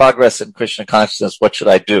make progress in Krishna consciousness. What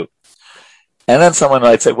should I do?" And then someone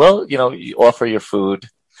might say, "Well, you offer your food,"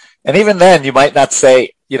 and even then, you might not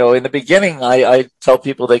say. In the beginning, I tell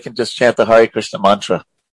people they can just chant the Hare Krishna mantra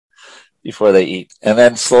before they eat, and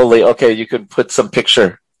then slowly, okay, you can put some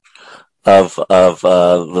picture of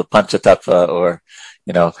the Panchatattva, or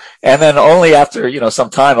and then only after some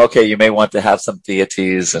time, okay, you may want to have some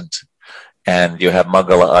deities and you have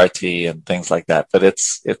Mangala Arti and things like that. But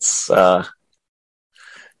it's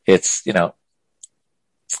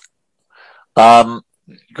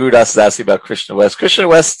Gurudas is asking about Krishna West. Krishna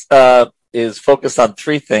West is focused on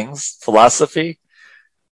three things: philosophy,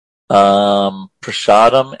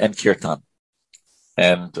 prasadam, and kirtan.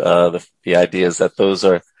 And the idea is that those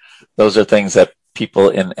are things that people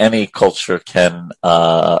in any culture can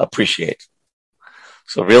appreciate.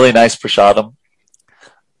 So really nice prasadam,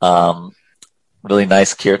 really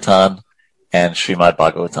nice kirtan, and Srimad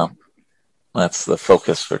Bhagavatam. That's the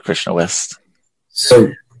focus for Krishna West.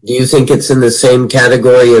 So do you think it's in the same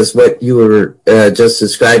category as what you were just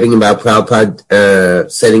describing about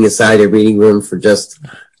Prabhupada setting aside a reading room for just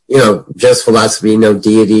philosophy, no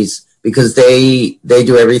deities? Because they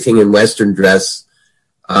do everything in Western dress.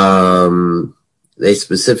 They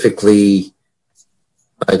specifically,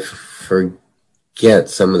 I forget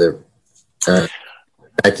some of their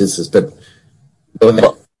practices, but go ahead.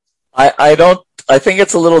 Well, I think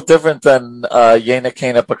it's a little different than Yena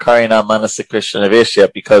Kena Pakarina Manasa Krishna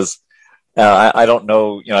Vishya, because I don't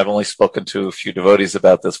know, I've only spoken to a few devotees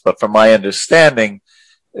about this, but from my understanding,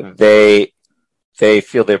 they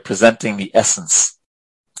feel they're presenting the essence.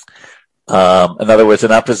 In other words, they're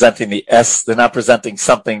not presenting they're not presenting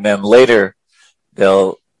something, then later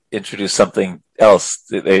they'll introduce something else.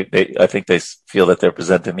 I think they feel that they're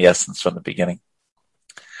presenting the essence from the beginning.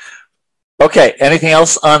 Okay, anything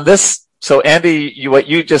else on this? So Andy, what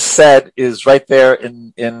you just said is right there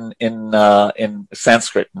in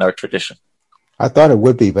Sanskrit in our tradition. I thought it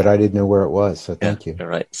would be, but I didn't know where it was. So thank you. You're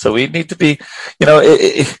right. So we need to be,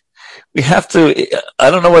 we have to,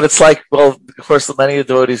 I don't know what it's like. Well, of course, many of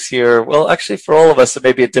the devotees here, well, actually for all of us, it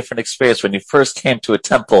may be a different experience. When you first came to a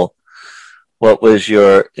temple, what was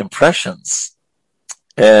your impressions?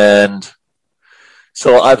 And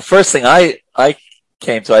so the first thing I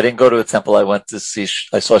came to, I didn't go to a temple. I saw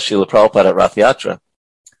Srila Prabhupada at Rath Yatra.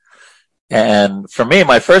 And for me,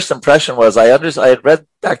 my first impression was I had read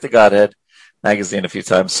Back to Godhead magazine a few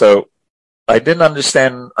times. So I didn't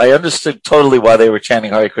understand. I understood totally why they were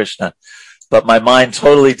chanting Hare Krishna, but my mind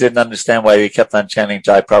totally didn't understand why they kept on chanting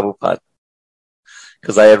Jai Prabhupada.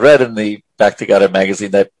 Because I had read in the Back to Godhead magazine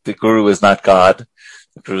that the Guru is not God.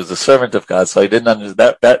 The Guru is the servant of God. So I didn't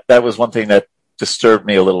understand that was one thing that disturbed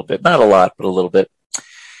me a little bit. Not a lot, but a little bit.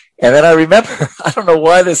 And then I remember, I don't know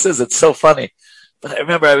why this is, it's so funny, but I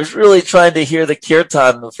remember I was really trying to hear the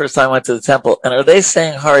kirtan the first time I went to the temple. And are they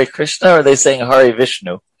saying Hare Krishna or are they saying Hare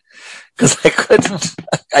Vishnu? Because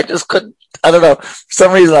I just couldn't, I don't know, for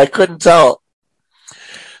some reason I couldn't tell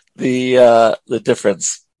the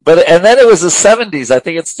difference. And then it was the 70s. I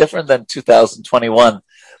think it's different than 2021.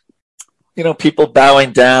 People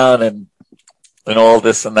bowing down and all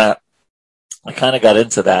this and that. I kind of got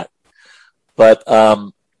into that. But,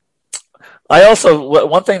 I also,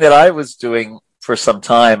 one thing that I was doing for some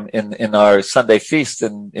time in our Sunday feast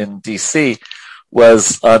in DC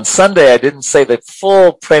was on Sunday, I didn't say the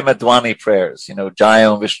full Prema Dwani prayers,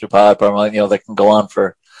 Jayam, Vishnupad, Parama, that can go on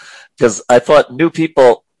because I thought new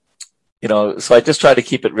people, so I just tried to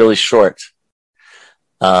keep it really short.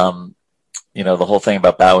 The whole thing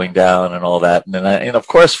about bowing down and all that. And of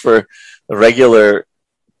course, for the regular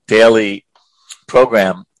daily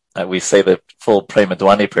program, we say the full Prema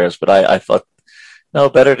Dwani prayers, but I thought, no,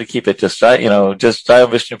 better to keep it just Jayam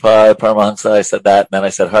Vishnupad, Paramahansa. I said that, and then I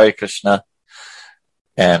said Hare Krishna,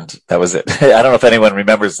 and that was it. I don't know if anyone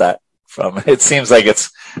remembers that it seems like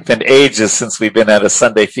it's been ages since we've been at a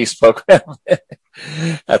Sunday feast program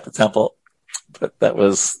at the temple, but that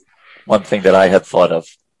was one thing that I had thought of.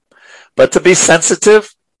 But to be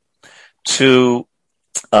sensitive to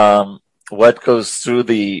what goes through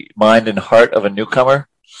the mind and heart of a newcomer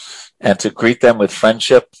and to greet them with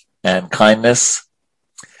friendship and kindness.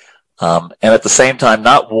 And at the same time,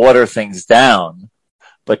 not water things down,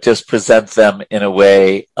 but just present them in a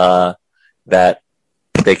way that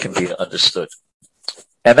they can be understood.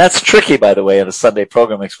 And that's tricky, by the way, in a Sunday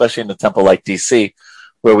program, especially in a temple like DC,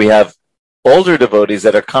 where we have older devotees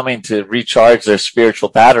that are coming to recharge their spiritual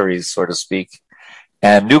batteries, so to speak,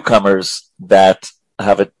 and newcomers that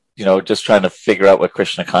have it, just trying to figure out what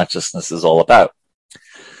Krishna consciousness is all about.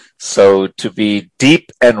 So to be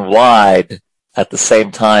deep and wide at the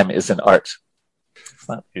same time is an art. It's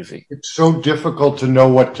not easy. It's so difficult to know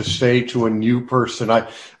what to say to a new person. I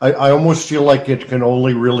almost feel like it can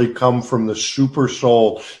only really come from the super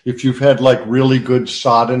soul. If you've had like really good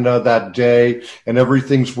sadhana that day and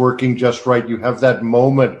everything's working just right, you have that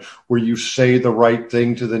moment where you say the right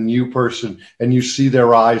thing to the new person and you see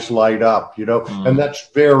their eyes light up, and that's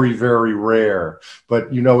very, very rare. But,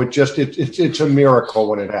 it's a miracle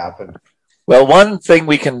when it happens. Well, one thing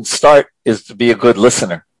we can start is to be a good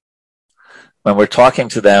listener. When we're talking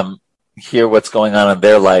to them, hear what's going on in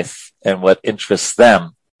their life and what interests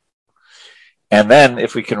them. And then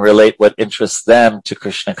if we can relate what interests them to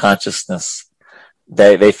Krishna consciousness,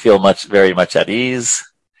 they feel very much at ease.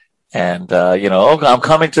 And, I'm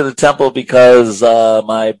coming to the temple because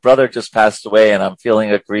my brother just passed away and I'm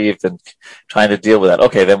feeling aggrieved and trying to deal with that.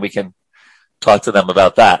 Okay, then we can talk to them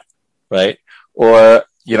about that, right? Or,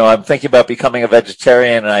 I'm thinking about becoming a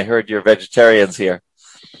vegetarian and I heard you're vegetarians here.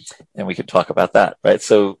 And we can talk about that, right?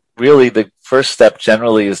 So really the first step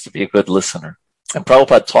generally is to be a good listener. And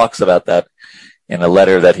Prabhupada talks about that in a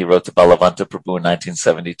letter that he wrote to Balavanta Prabhu in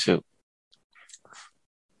 1972.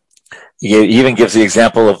 He even gives the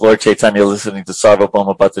example of Lord Chaitanya listening to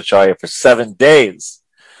Sarvabhauma Bhattacharya for 7 days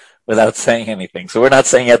without saying anything. So we're not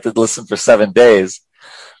saying you have to listen for 7 days,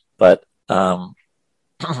 but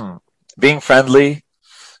being friendly,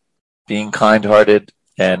 being kind-hearted,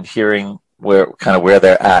 and hearing where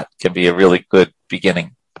they're at can be a really good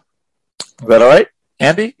beginning. Is that all right?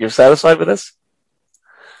 Andy, you're satisfied with this?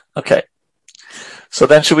 Okay. So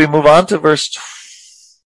then should we move on to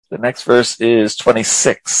the next verse is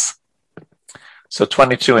 26. So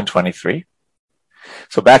 22 and 23.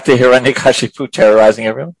 So back to Hiranyakashipu terrorizing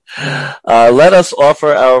everyone. Let us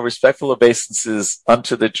offer our respectful obeisances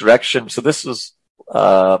unto the direction. So this was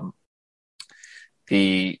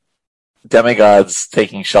the demigods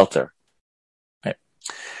taking shelter. Right.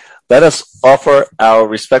 Let us offer our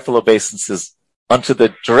respectful obeisances unto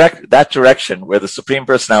that direction where the Supreme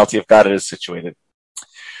Personality of Godhead is situated,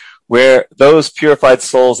 where those purified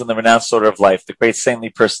souls in the renounced order of life, the great saintly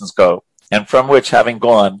persons go, and from which, having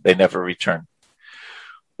gone, they never return.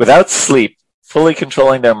 Without sleep, fully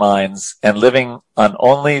controlling their minds, and living on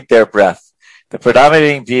only their breath, the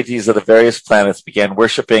predominating deities of the various planets began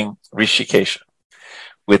worshipping Rishikesha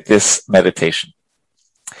with this meditation.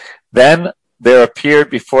 Then there appeared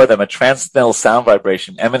before them a transcendental sound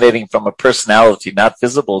vibration emanating from a personality not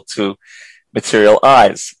visible to material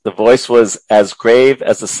eyes. The voice was as grave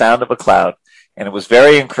as the sound of a cloud, and it was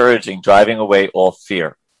very encouraging, driving away all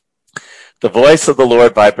fear. The voice of the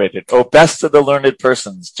Lord vibrated, "O best of the learned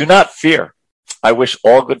persons, do not fear. I wish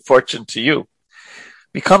all good fortune to you.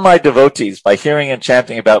 Become my devotees by hearing and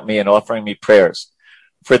chanting about me and offering me prayers,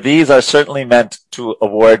 for these are certainly meant to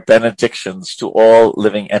award benedictions to all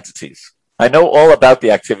living entities. I know all about the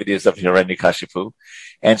activities of Hiranyakashipu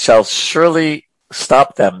and shall surely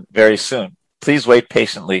stop them very soon. Please wait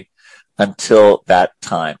patiently until that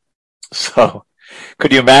time." So,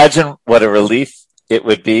 could you imagine what a relief it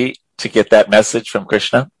would be to get that message from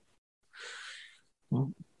Krishna?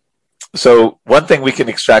 So, one thing we can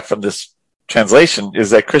extract from this translation is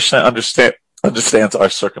that Krishna understands our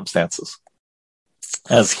circumstances.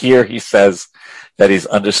 As here he says that he's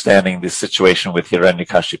understanding the situation with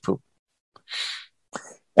Hiranyakashipu.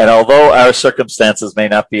 And although our circumstances may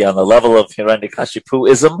not be on the level of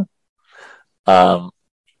Hiranyakashipuism,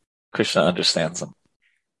 Krishna understands them.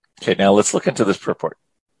 Okay, now let's look into this purport.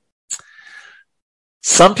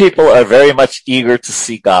 Some people are very much eager to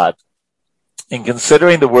see God. In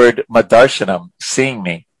considering the word madarshanam, seeing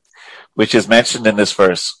me, which is mentioned in this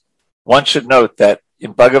verse, one should note that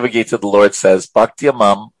in Bhagavad Gita the Lord says,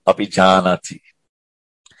 Bhaktyamam abhijanati.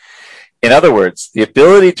 In other words, the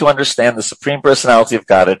ability to understand the Supreme Personality of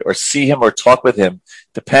Godhead or see Him or talk with Him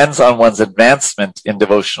depends on one's advancement in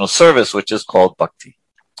devotional service, which is called bhakti.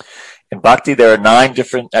 In bhakti, there are 9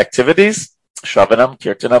 different activities: Shravanam,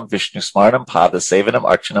 Kirtanam, Vishnu Smaranam, Pada Sevanam,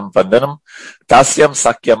 Archanam, Vandanam, Dasyam,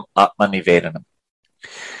 Sakyam, Atma Nivedanam.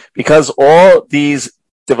 Because all these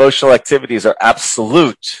devotional activities are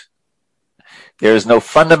absolute, there is no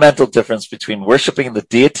fundamental difference between worshiping the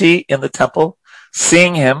deity in the temple,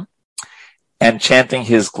 seeing Him, and chanting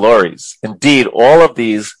his glories. Indeed, all of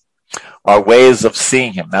these are ways of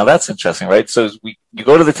seeing him. Now that's interesting, right? So you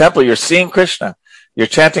go to the temple, you're seeing Krishna. You're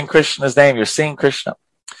chanting Krishna's name, you're seeing Krishna.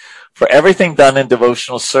 For everything done in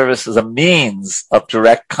devotional service is a means of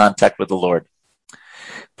direct contact with the Lord.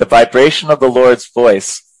 The vibration of the Lord's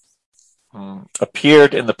voice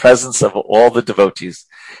appeared in the presence of all the devotees.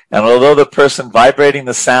 And although the person vibrating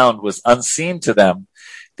the sound was unseen to them,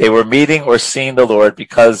 they were meeting or seeing the Lord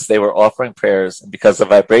because they were offering prayers and because the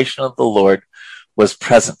vibration of the Lord was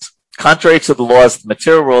present. Contrary to the laws of the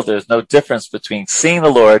material world, there is no difference between seeing the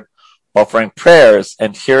Lord, offering prayers,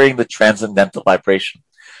 and hearing the transcendental vibration.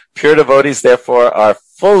 Pure devotees, therefore, are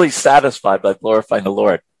fully satisfied by glorifying the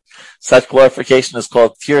Lord. Such glorification is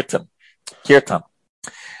called kirtan.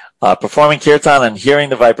 Performing kirtan and hearing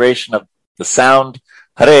the vibration of the sound,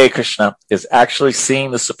 Hare Krishna, is actually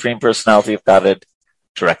seeing the Supreme Personality of Godhead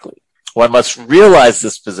directly. One must realize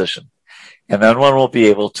this position, and then one will be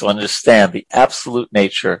able to understand the absolute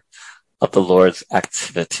nature of the Lord's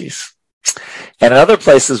activities. And in other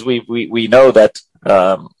places, we know that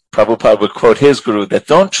Prabhupada would quote his guru that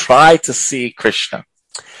don't try to see Krishna.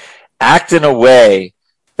 Act in a way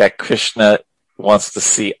that Krishna wants to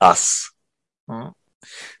see us.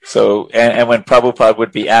 So, and when Prabhupada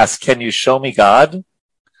would be asked, can you show me God?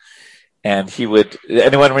 And he would,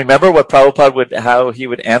 anyone remember what Prabhupada how he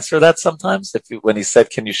would answer that sometimes? When he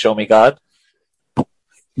said, can you show me God? Do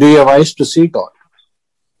you have eyes to see God?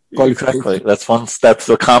 Exactly. That's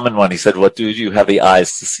the common one. He said, what do you have the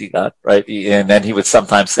eyes to see God? Right. And then he would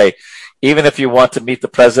sometimes say, even if you want to meet the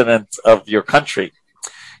president of your country,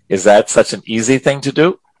 is that such an easy thing to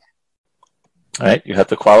do? Right. You have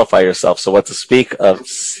to qualify yourself. So what to speak of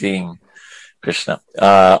seeing Krishna?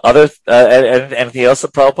 Anything else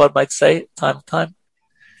that Prabhupada might say time to time?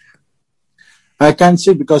 I can't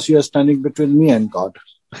see because you are standing between me and God.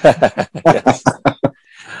 Yes.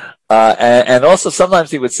 And also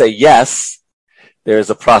sometimes he would say, yes, there's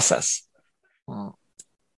a process. But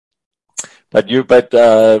Jiva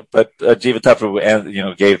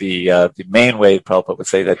Prabhu, gave the main way Prabhupada would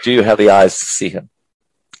say that, do you have the eyes to see him?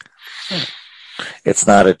 It's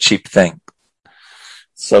not a cheap thing.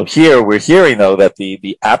 So here we're hearing though that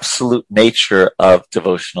the absolute nature of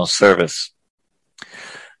devotional service.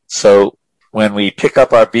 So when we pick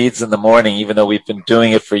up our beads in the morning, even though we've been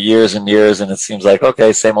doing it for years and years, and it seems like,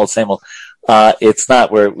 okay, same old, it's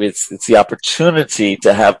not. It's the opportunity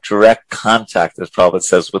to have direct contact, as Prabhupada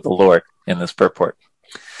says, with the Lord in this purport.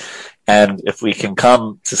 And if we can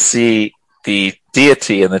come to see the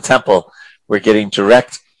deity in the temple, we're getting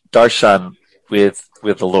direct darshan with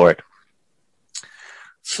the Lord.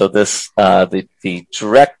 So this, the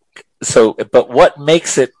direct, but what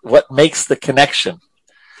makes the connection?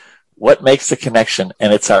 What makes the connection?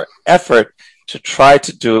 And it's our effort to try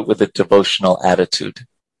to do it with a devotional attitude.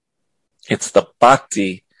 It's the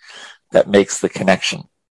bhakti that makes the connection.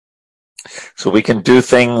 So we can do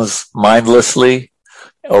things mindlessly,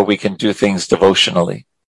 or we can do things devotionally.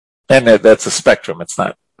 And that's a spectrum. It's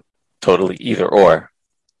not totally either or.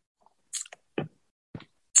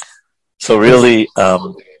 So really,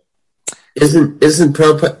 isn't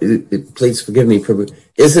Prabhupada, please forgive me, Prabhupada,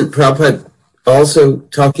 isn't Prabhupada also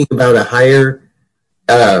talking about a higher,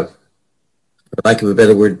 for lack of a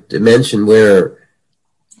better word, dimension where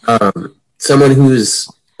someone who's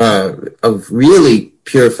of really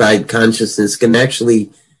purified consciousness can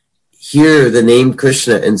actually hear the name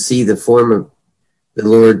Krishna and see the form of the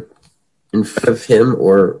Lord in front of him,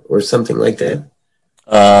 or something like that?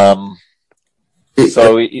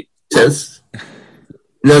 Sense.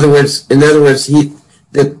 In other words,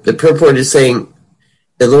 the purport is saying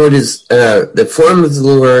the Lord is the form of the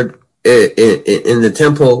Lord in the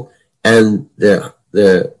temple, and the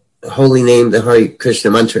holy name, the Hare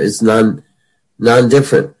Krishna mantra, is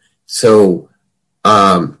non-different. So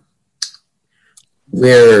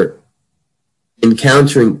we're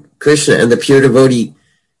encountering Krishna, and the pure devotee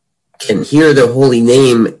can hear the holy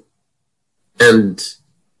name and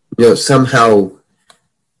somehow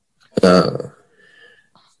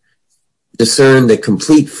discern the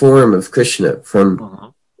complete form of Krishna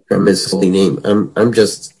from his holy name. I'm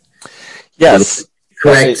just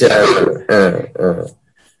correct.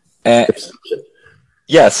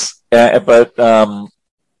 Yes, but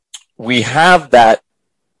we have that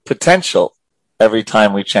potential every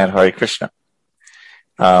time we chant Hare Krishna.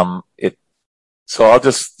 So I'll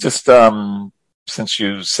just since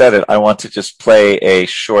you said it, I want to just play a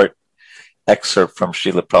short excerpt from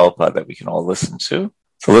Srila Prabhupada that we can all listen to.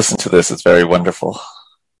 So listen to this, it's very wonderful.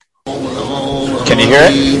 Can you hear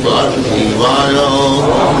it?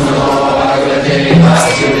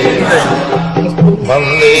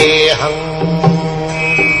 Vandeham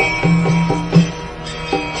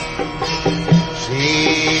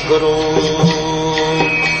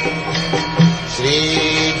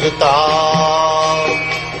Yata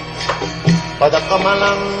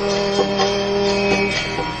Padakamalang.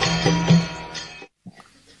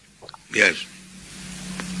 Yes.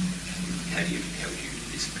 How do you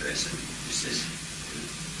this person who says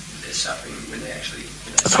they're suffering when they actually...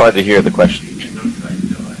 It's hard to hear the question.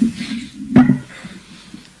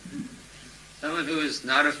 Someone who is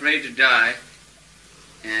not afraid to die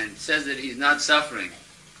and says that he's not suffering.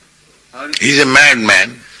 He's a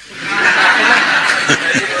madman.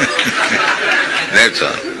 That's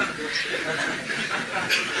all.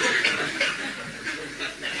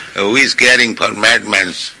 Who is caring for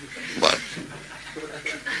madman's work?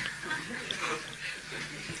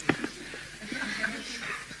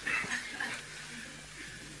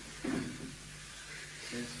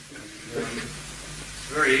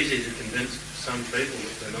 It's very easy to convince some people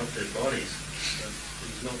that they're not their bodies, but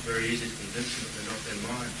it's not very easy to convince them that they're not their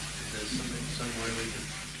mind. There's some way we can...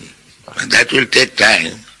 That will take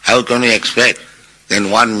time. How can we expect?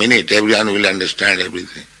 In 1 minute everyone will understand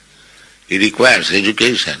everything. It requires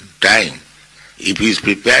education, time. If he is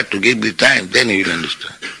prepared to give the time, then he will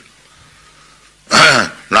understand.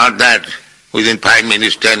 Not that within 5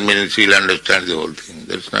 minutes, 10 minutes he will understand the whole thing.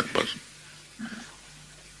 That's not possible.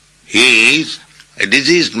 He is a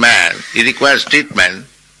diseased man. He requires treatment,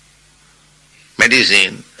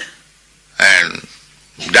 medicine, and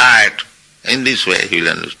diet. In this way he will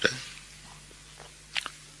understand.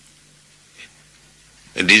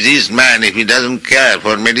 A diseased man, if he doesn't care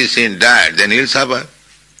for medicine, diet, then he'll suffer.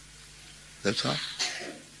 That's all.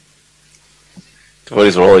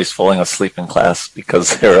 Devotees were always falling asleep in class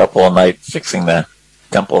because they were up all night fixing the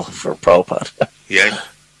temple for Prabhupada. Yes?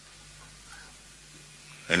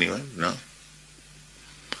 Anyone? No?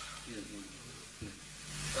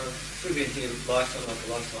 Should we be thinking of lifetime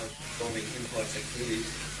after lifetime performing impious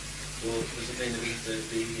activities? Or does it mean that we have to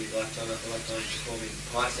be here lifetime after lifetime performing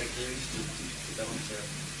pious activities to balance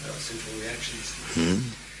our sinful reactions?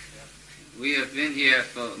 We have been here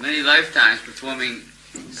for many lifetimes performing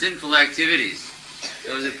sinful activities.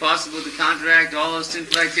 So is it possible to counteract all those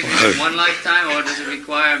sinful activities in one lifetime, or does it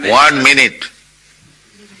require... 1 minute.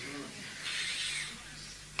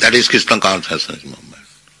 That is Krishna consciousness movement.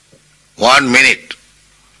 1 minute.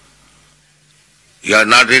 You are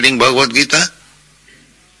not reading Bhagavad Gita?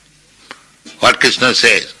 What Krishna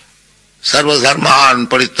says? Sarva dharman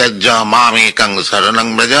parityajya mamekang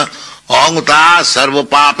saranang braja ahangta sarva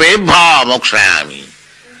papebha mokshayami.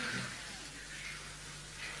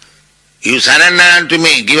 You surrender unto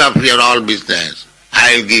me, give up your all business.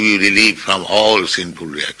 I will give you relief from all sinful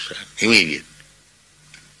reaction. Immediate.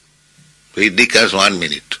 It requires 1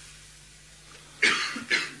 minute.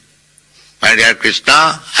 My dear Krishna,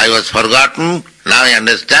 I was forgotten, now I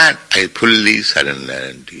understand, I fully surrender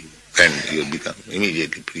unto you. Then you become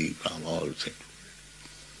immediately free from all sin.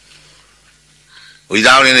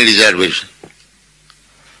 Without any reservation,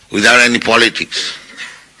 without any politics.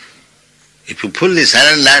 If you fully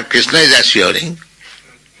surrender, Krishna is assuring,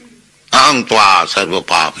 aham tva sarva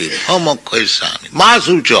papi homokhaisami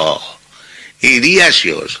masucho. He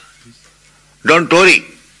reassures, don't worry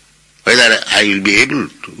whether I will be able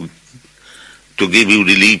to give you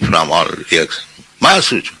relief from all reaction.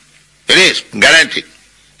 Masucho. It is guaranteed.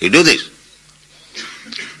 You do this.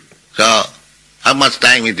 So, how much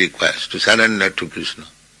time it requires to surrender to Krishna?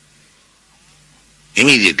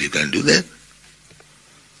 Immediately you can do that.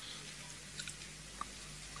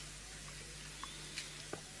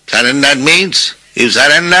 Surrender means you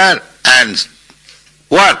surrender and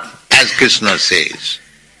work as Krishna says.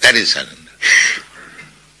 That is surrender.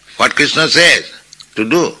 What Krishna says to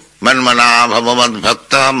do. Manmana bhavamad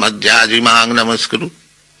bhakta madhyajimang namaskuru.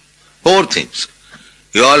 4 things.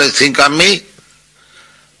 You always think of me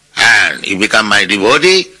and you become my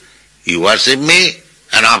devotee, you worship me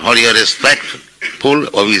and offer your respectful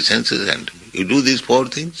obeisances unto me. You do these 4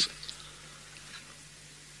 things.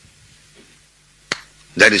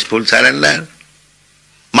 That is full surrender.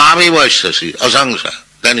 Mami vaishyasi asangsa.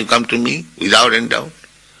 Then you come to me without any doubt.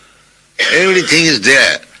 Everything is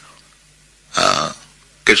there.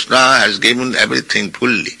 Krishna has given everything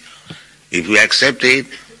fully. If you accept it,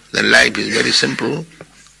 then life is very simple.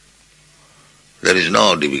 There is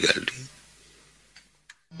no difficulty.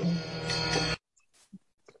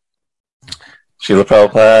 Srila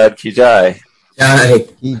Prabhupada ki jai. Jai.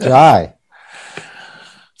 Ki jai.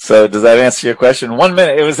 So does that answer your question? 1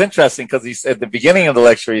 minute. It was interesting because he said at the beginning of the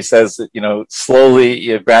lecture, he says that,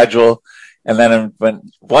 slowly, gradual, and then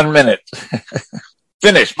when 1 minute,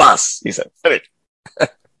 finish, boss. He said, finish.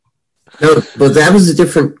 No, but that was a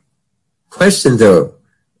different question, though.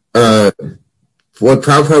 What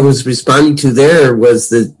Prabhupada was responding to there was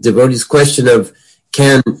the devotee's question of,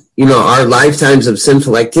 can, our lifetimes of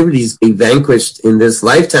sinful activities be vanquished in this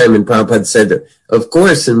lifetime? And Prabhupada said, of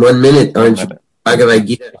course, in 1 minute, aren't you, Bhagavad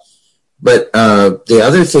Gita? But the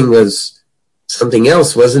other thing was something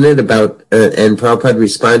else, wasn't it? About and Prabhupada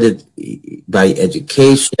responded by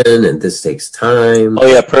education, and this takes time. Oh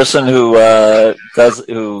yeah, a person who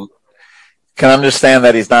can understand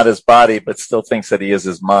that he's not his body, but still thinks that he is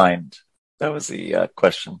his mind. That was the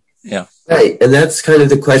question. Yeah, right, and that's kind of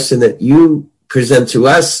the question that you present to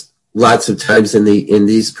us lots of times in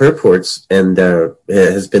these purports, and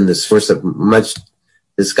has been the source of much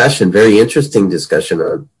discussion, very interesting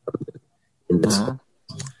discussion in this.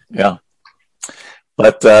 Yeah.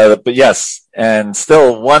 But yes, and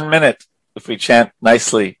still 1 minute if we chant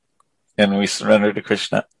nicely and we surrender to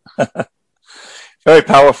Krishna. Very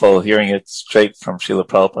powerful hearing it straight from Srila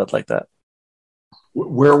Prabhupada like that.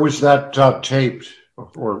 Where was that taped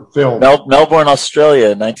or filmed? Melbourne,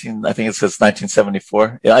 Australia, I think it says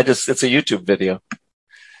 1974. Yeah, it's a YouTube video.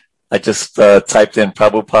 I just typed in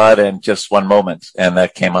Prabhupada and just 1 moment, and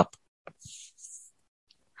that came up.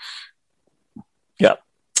 Yeah.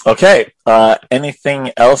 Okay.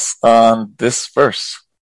 Anything else on this verse?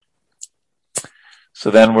 So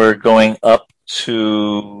then we're going up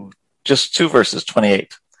to just 2 verses,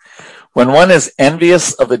 28. When one is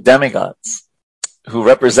envious of the demigods who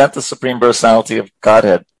represent the Supreme Personality of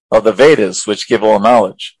Godhead, of the Vedas, which give all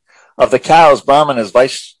knowledge, of the cows, Brahmanas,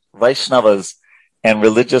 Vaishnavas, and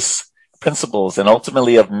religious principles, and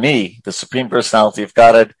ultimately of me, the Supreme Personality of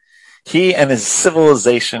Godhead, he and his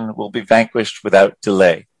civilization will be vanquished without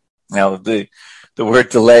delay. Now, the word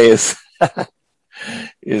delay is,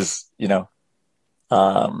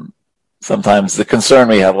 sometimes the concern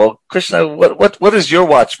we have. Well, Krishna, what does your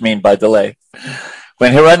watch mean by delay?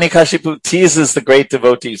 When Hiranyakashipu teases the great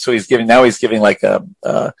devotee, so he's giving like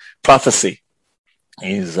a prophecy.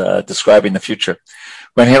 He's describing the future.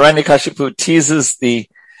 When Hiranyakashipu teases the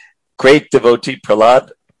great devotee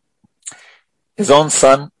Prahlad, his own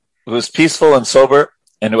son, who is peaceful and sober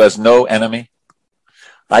and who has no enemy,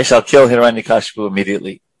 I shall kill Hiranyakashipu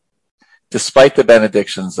immediately, despite the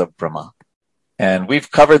benedictions of Brahma. And we've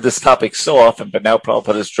covered this topic so often, but now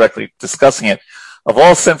Prabhupada is directly discussing it. Of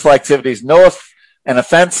all sinful activities, an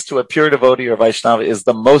offense to a pure devotee or Vaishnava is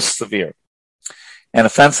the most severe. An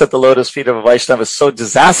offense at the lotus feet of a Vaishnava is so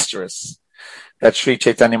disastrous that Sri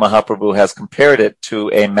Chaitanya Mahaprabhu has compared it to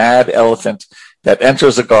a mad elephant that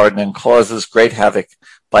enters a garden and causes great havoc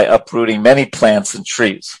by uprooting many plants and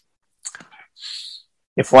trees.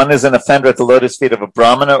 If one is an offender at the lotus feet of a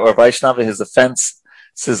Brahmana or Vaishnava, his offense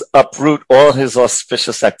says uproot all his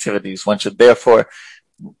auspicious activities. One should therefore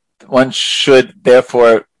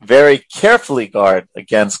very carefully guard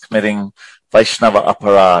against committing Vaishnava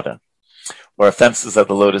aparada, or offenses at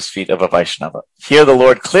the lotus feet of a Vaishnava. Here the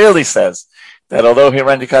Lord clearly says that although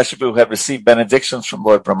Hiranyakashipu had received benedictions from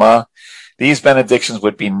Lord Brahma, these benedictions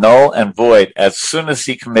would be null and void as soon as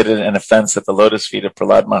he committed an offense at the lotus feet of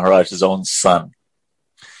Prahlad Maharaj, his own son.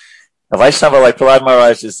 A Vaishnava like Prahlad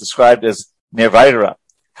Maharaj is described as nirvaira,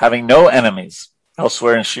 having no enemies.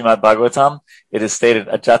 Elsewhere in Srimad Bhagavatam, it is stated,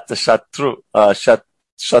 Ajata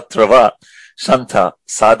Shatrava Shanta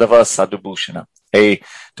Sadhava Sadhubhushana. A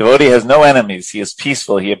devotee has no enemies. He is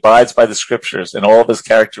peaceful. He abides by the scriptures, and all of his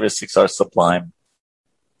characteristics are sublime.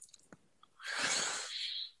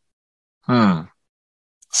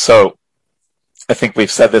 So, I think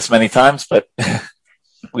we've said this many times, but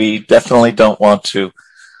we definitely don't want to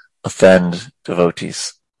offend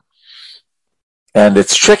devotees. And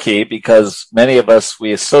it's tricky because many of us,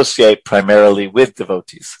 we associate primarily with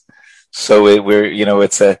devotees. So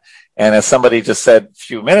and as somebody just said a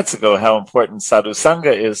few minutes ago, how important sadhu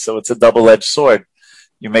sangha is. So it's a double-edged sword.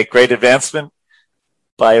 You make great advancement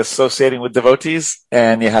by associating with devotees,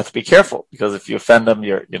 and you have to be careful because if you offend them,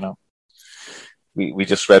 we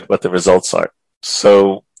just read what the results are.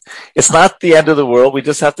 So it's not the end of the world. We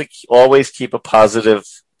just have to always keep a positive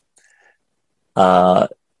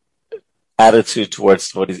attitude towards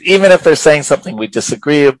devotees, even if they're saying something we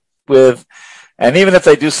disagree with, and even if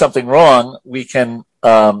they do something wrong, we can,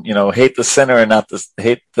 hate the sinner and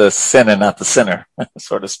hate the sin and not the sinner,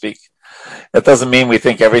 so to speak. That doesn't mean we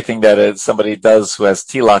think everything that somebody does who has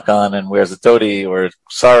tilak on and wears a dhoti or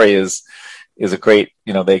sari is a great,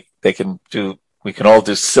 we can all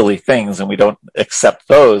do silly things and we don't accept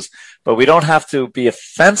those, but we don't have to be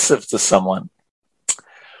offensive to someone,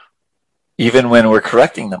 even when we're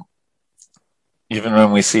correcting them. Even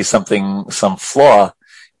when we see some flaw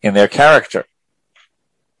in their character.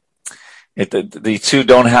 The two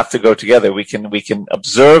don't have to go together. We can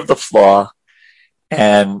observe the flaw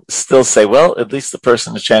and still say, well, at least the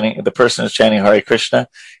person is chanting Hare Krishna,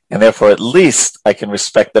 and therefore at least I can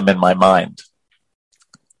respect them in my mind.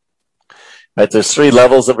 Right, there's 3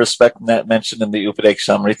 levels of respect mentioned in the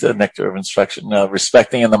Upadekshāmrita, Nectar of Instruction.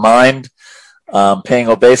 Respecting in the mind, paying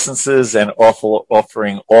obeisances, and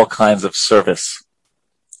offering all kinds of service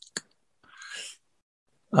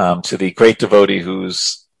to the great devotee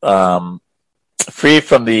who's free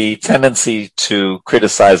from the tendency to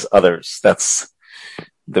criticize others. That's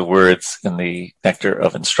the words in the Nectar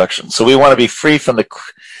of Instruction. So we want to be free from the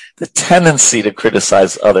tendency to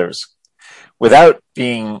criticize others without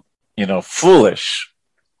being foolish.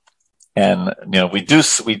 And, we do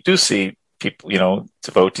see people,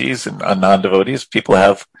 devotees and non-devotees, people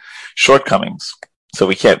have shortcomings. So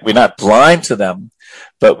we're not blind to them,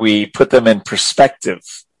 but we put them in perspective.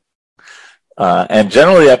 And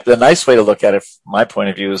generally, the nice way to look at it, from my point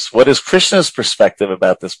of view, is what is Krishna's perspective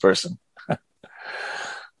about this person?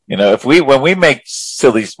 When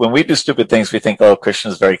we do stupid things, we think, oh, Krishna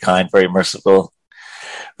is very kind, very merciful.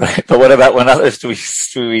 Right? But what about when others do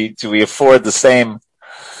we afford the same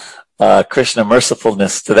Krishna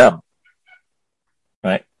mercifulness to them?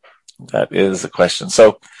 Right? That is the question.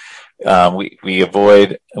 So we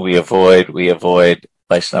avoid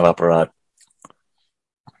Vaishnava aparad.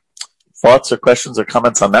 Thoughts or questions or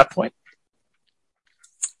comments on that point?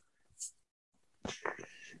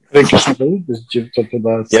 Thank you, Prabhu. This is Jiv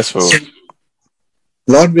Chaturdas. Yes, Prabhu.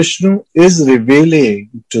 Lord Vishnu is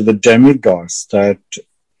revealing to the demigods that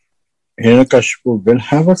Hiranyakashipu will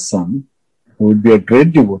have a son who would be a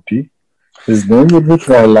great devotee. His name would be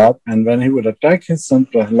Prahlad, and when he would attack his son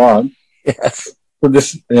Prahlad, yes, so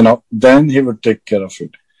this, then he would take care of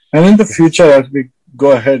it. And in the future, as we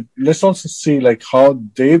go ahead, let's also see how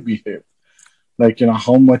they behave.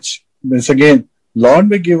 How much, this again, Lord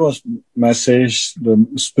may give us message, the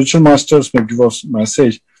spiritual masters may give us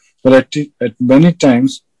message, but at many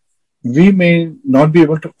times, we may not be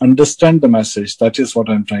able to understand the message. That is what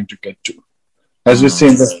I'm trying to get to. As we say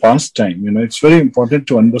in this past time, it's very important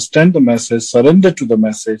to understand the message, surrender to the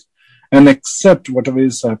message, and accept whatever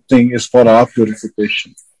is happening is for our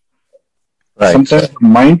purification. Right. Sometimes the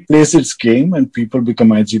mind plays its game and people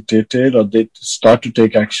become agitated or they start to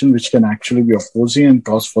take action which can actually be opposing and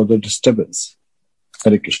cause further disturbance.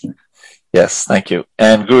 Hare Krishna. Yes, thank you.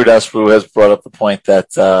 And Guru Das Prabhu has brought up the point that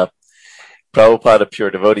Prabhupada, a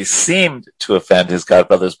pure devotee, seemed to offend his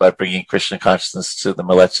godbrothers by bringing Krishna consciousness to the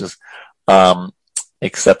Malechas,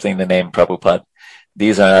 accepting the name Prabhupada.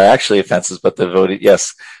 These are actually offenses, but the devotee,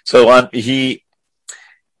 yes. So he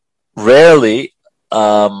rarely,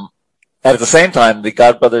 at the same time, the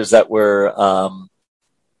godbrothers that were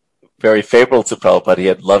very favorable to Prabhupada, he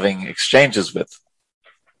had loving exchanges with.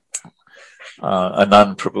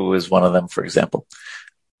 Anand Prabhu is one of them, for example.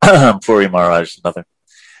 Puri Maharaj, another.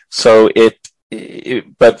 So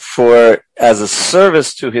but as a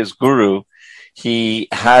service to his guru, he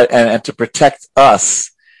had, and to protect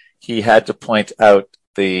us, he had to point out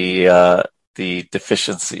the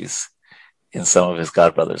deficiencies in some of his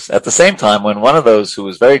godbrothers. At the same time, when one of those who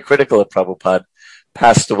was very critical of Prabhupada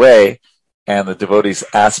passed away, and the devotees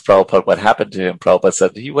asked Prabhupada what happened to him, Prabhupada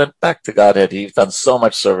said, he went back to Godhead. He's done so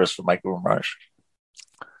much service for my Guru Maharaj.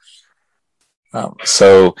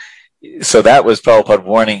 So that was Prabhupada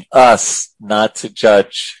warning us not to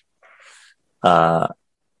judge like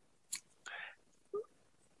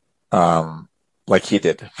he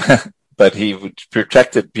did. But he would he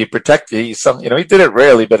did it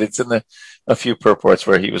rarely, but it's in a few purports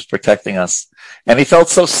where he was protecting us. And he felt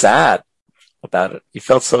so sad about it. He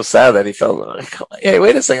felt so sad that he felt like, hey,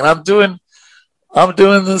 wait a second, I'm doing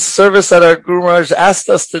the service that our Guru Maharaj asked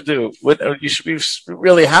us to do. You should be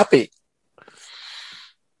really happy.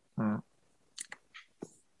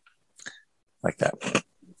 Like that.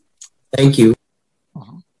 Thank you.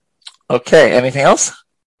 Okay, anything else?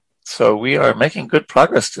 So we are making good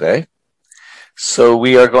progress today. So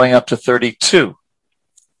we are going up to 32.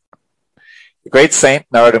 The great saint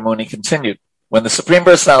Narada Muni continued, when the Supreme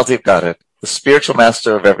Personality of Godhead, the spiritual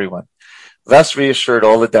master of everyone, thus reassured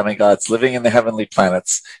all the demigods living in the heavenly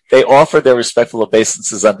planets, they offered their respectful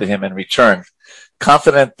obeisances unto him in return,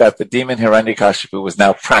 confident that the demon Hiranyakashipu was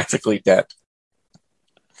now practically dead.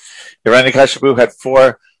 Hiranyakashipu had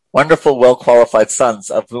 4 wonderful, well-qualified sons,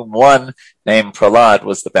 of whom one, named Prahlad,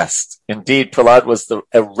 was the best. Indeed, Prahlad was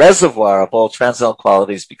a reservoir of all transcendental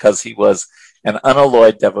qualities because he was an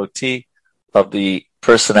unalloyed devotee of the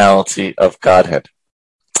personality of Godhead.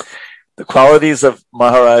 The qualities of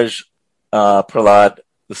Maharaj Prahlad,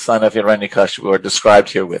 the son of Hiranyakashipu, are described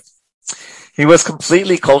herewith. He was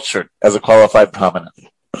completely cultured as a qualified brahmana,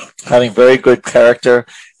 having very good character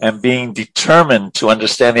and being determined to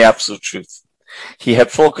understand the absolute truth. He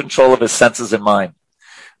had full control of his senses and mind.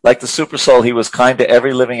 Like the Supersoul, he was kind to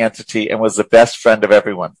every living entity and was the best friend of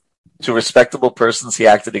everyone. To respectable persons, he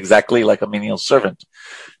acted exactly like a menial servant.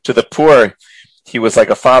 To the poor, he was like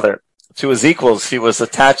a father. To his equals, he was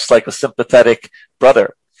attached like a sympathetic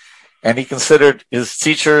brother. And he considered his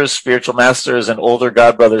teachers, spiritual masters, and older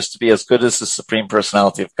godbrothers to be as good as the Supreme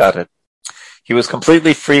Personality of Godhead. He was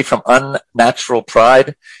completely free from unnatural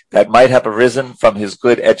pride that might have arisen from his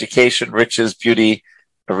good education, riches, beauty,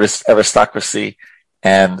 aristocracy,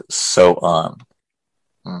 and so on.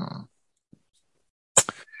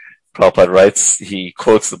 Prabhupada writes, he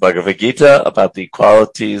quotes the Bhagavad Gita about the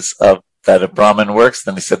qualities of that a Brahmin works.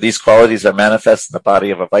 Then he said, these qualities are manifest in the body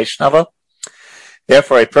of a Vaishnava.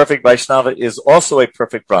 Therefore, a perfect Vaishnava is also a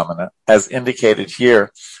perfect Brahmana, as indicated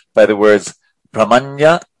here by the words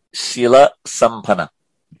Brahmanya Shila Sampanna.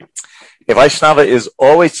 A Vaishnava is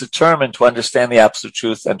always determined to understand the absolute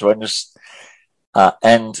truth, and to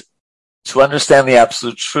understand the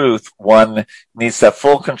absolute truth, one needs to have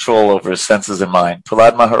full control over his senses and mind.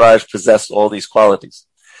 Prahlad Maharaj possessed all these qualities.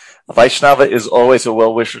 A Vaishnava is always a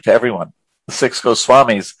well-wisher to everyone. The 6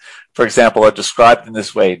 Goswamis, for example, are described in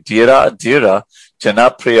this way. Dhira, Dhira,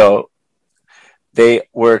 Janapriyo. They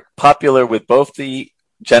were popular with both the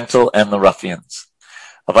gentle and the ruffians.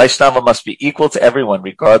 A Vaishnava must be equal to everyone,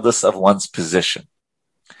 regardless of one's position.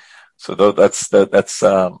 So that's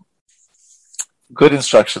good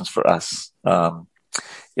instructions for us.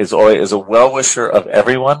 Is a well-wisher of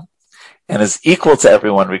everyone and is equal to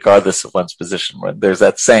everyone regardless of one's position. There's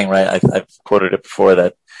that saying, right? I've quoted it before,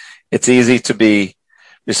 that it's easy to be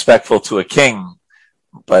respectful to a king,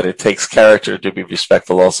 but it takes character to be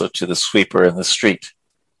respectful also to the sweeper in the street.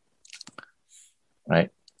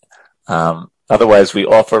 Right? Otherwise, we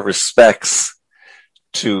offer respects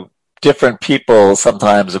to different people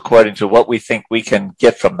sometimes according to what we think we can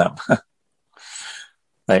get from them.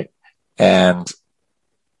 Right? And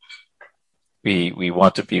we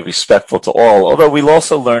want to be respectful to all, although we'll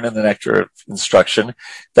also learn in the Nectar of Instruction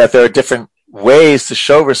that there are different ways to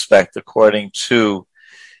show respect according to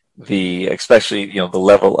especially the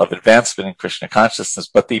level of advancement in Krishna consciousness.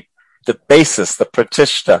 But the basis, the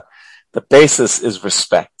pratishta, the basis is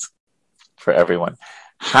respect for everyone.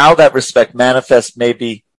 How that respect manifests may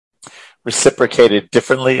be reciprocated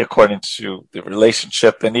differently according to the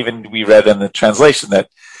relationship. And even we read in the translation that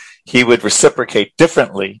he would reciprocate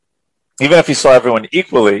differently. Even if he saw everyone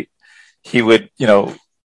equally, he would,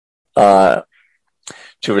 to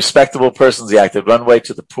respectable persons, he acted one way,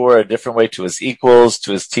 to the poor a different way, to his equals,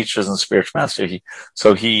 to his teachers and spiritual master. I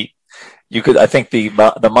think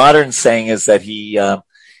the modern saying is that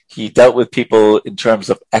he dealt with people in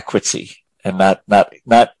terms of equity and not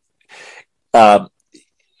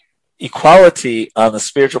equality on the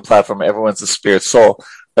spiritual platform. Everyone's a spirit soul,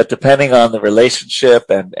 but depending on the relationship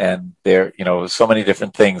and their, so many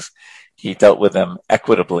different things, he dealt with them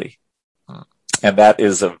equitably. And that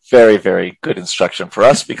is a very, very good instruction for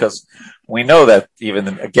us, because we know that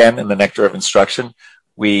even again in the Nectar of Instruction,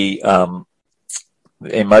 a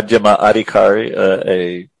Madhyama Adhikari,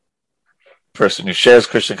 a person who shares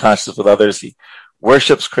Krishna consciousness with others, he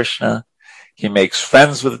worships Krishna, he makes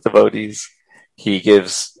friends with the devotees, he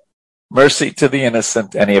gives mercy to the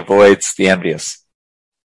innocent, and he avoids the envious.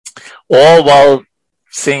 All while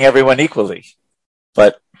seeing everyone equally,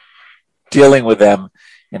 but dealing with them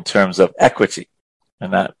in terms of equity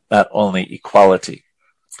and not only equality.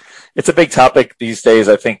 It's a big topic these days.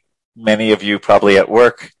 I think many of you probably at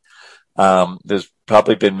work, there's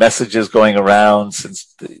probably been messages going around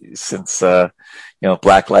since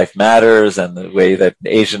Black Lives Matters and the way that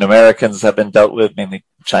Asian Americans have been dealt with, mainly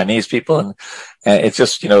Chinese people. And it's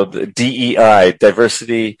just, the DEI,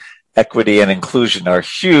 diversity, equity, and inclusion are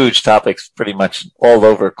huge topics pretty much all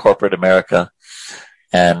over corporate America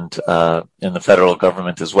and in the federal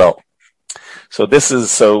government as well. So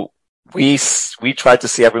we try to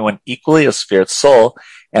see everyone equally as spirit soul,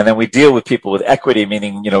 and then we deal with people with equity,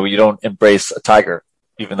 meaning, you don't embrace a tiger,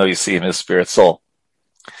 even though you see him as spirit soul.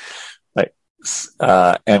 Right?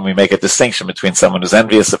 And we make a distinction between someone who's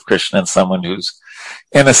envious of Krishna and someone who's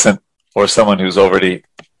innocent, or someone who's already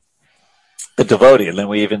a devotee. And then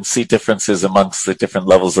we even see differences amongst the different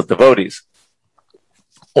levels of devotees,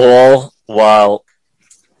 all while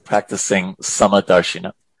practicing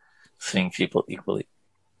samadarshina, seeing people equally.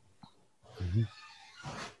 Mm-hmm.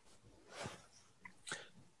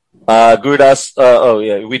 Gurudas,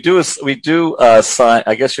 we do assign.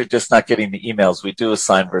 I guess you're just not getting the emails. We do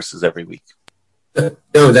assign verses every week.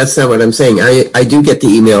 No, that's not what I'm saying. I do get the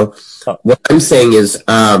email. Oh. What I'm saying is,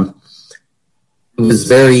 it was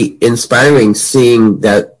very inspiring seeing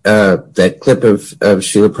that clip of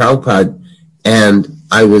Srila Prabhupada, and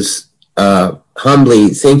I was humbly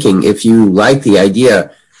thinking, if you like the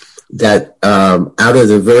idea that out of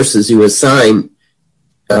the verses you assign,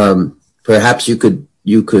 perhaps you could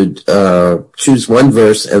choose one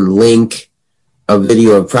verse and link a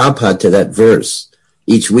video of Prabhupada to that verse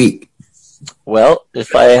each week. Well,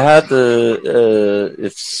 if I had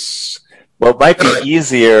what might be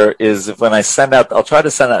easier is if when I send out, I'll try to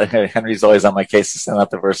send out, Henry's always on my case to send out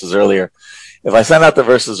the verses earlier. If I send out the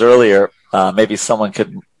verses earlier, maybe someone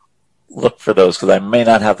could look for those, because I may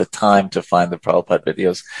not have the time to find the Prabhupada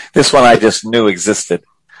videos. This one I just knew existed.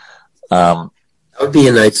 That would be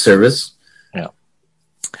a nice service. Yeah.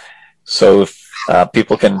 So if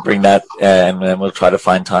people can bring that, and then we'll try to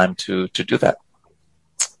find time to do that.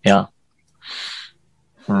 Yeah.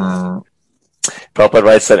 Prabhupada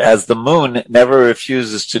writes that as the moon never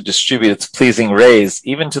refuses to distribute its pleasing rays,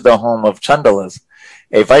 even to the home of Chandalas,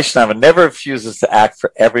 a Vaishnava never refuses to act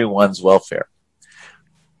for everyone's welfare.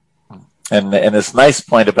 And this nice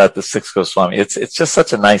point about the six Goswami, it's just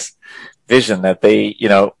such a nice vision that they,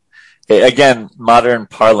 again, modern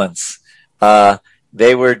parlance,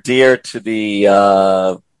 they were dear to the,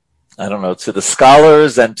 to the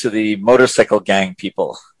scholars and to the motorcycle gang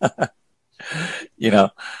people.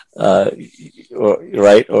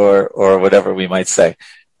 Right? Or whatever we might say.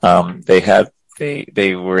 They had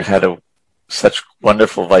such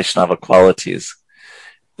wonderful Vaishnava qualities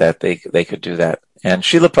that they could do that. And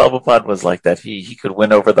Srila Prabhupada was like that. He could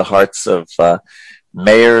win over the hearts of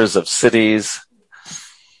mayors of cities,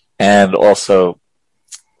 and also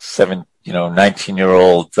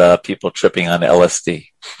 19-year-old people tripping on LSD.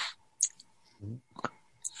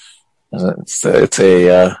 It's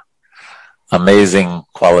a amazing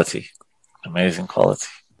quality. Amazing quality.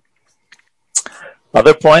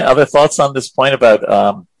 Other thoughts on this point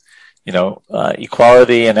about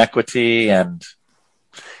equality and equity and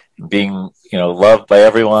being loved by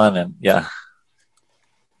everyone, and yeah.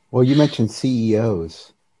 Well, you mentioned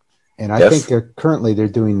CEOs, and I Yes. think they're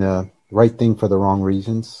doing the right thing for the wrong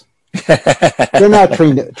reasons. They're not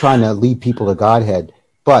trying to lead people to Godhead,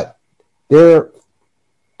 but they're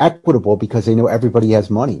equitable because they know everybody has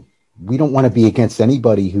money. We don't want to be against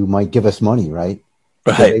anybody who might give us money, right?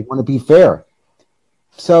 Right. So they want to be fair.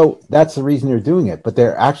 So that's the reason they're doing it. But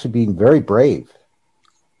they're actually being very brave,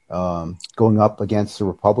 going up against the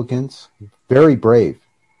Republicans. Very brave.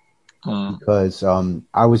 Because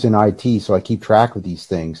I was in IT, so I keep track of these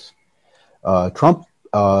things. Trump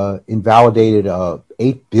invalidated a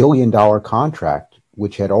 $8 billion contract,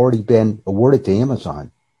 which had already been awarded to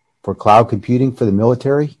Amazon for cloud computing for the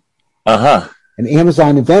military. Uh-huh. And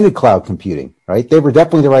Amazon invented cloud computing, right? They were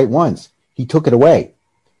definitely the right ones. He took it away.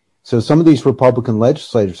 So some of these Republican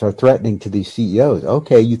legislators are threatening to these CEOs,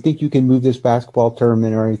 okay, you think you can move this basketball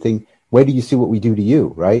tournament or anything? Wait till you see what we do to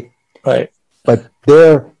you, right? Right. But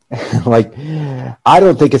they're like, I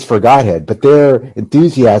don't think it's for Godhead, but their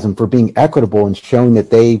enthusiasm for being equitable and showing that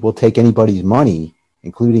they will take anybody's money,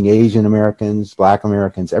 including Asian Americans, Black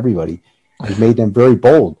Americans, everybody, has made them very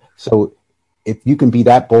bold. So if you can be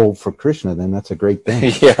that bold for Krishna, then that's a great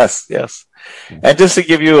thing. Yes. And just to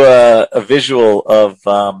give you a visual of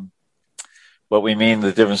what we mean,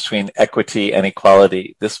 the difference between equity and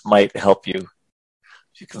equality, this might help you.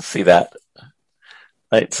 You can see that.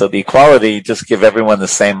 Right. So the equality, just give everyone the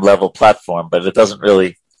same level platform, but it doesn't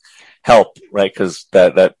really help, right? Because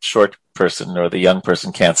that short person or the young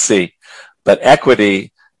person can't see. But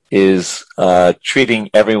equity is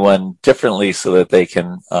treating everyone differently so that they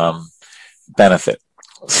can benefit.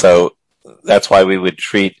 So that's why we would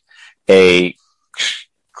treat a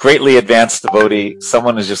greatly advanced devotee,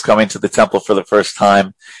 someone who's just coming to the temple for the first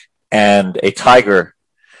time, and a tiger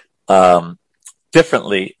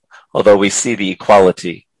differently, although we see the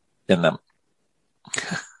equality in them.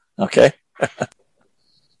 Okay?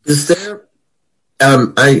 Is there,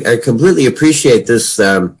 I completely appreciate this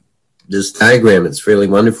this diagram. It's really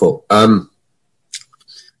wonderful.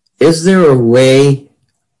 Is there a way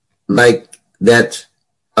like that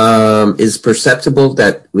is perceptible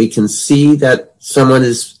that we can see that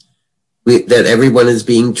that everyone is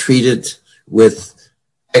being treated with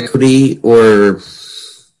equity, or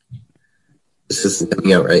this isn't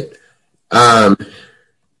coming out right?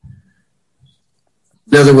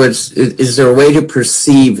 In other words, is there a way to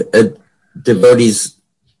perceive a devotee's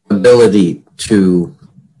ability to,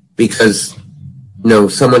 because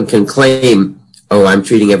someone can claim, oh, I'm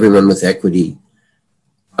treating everyone with equity,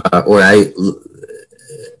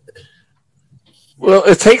 Well,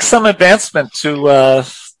 it takes some advancement to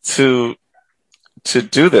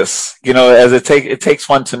do this. As it takes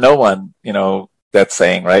one to know one. That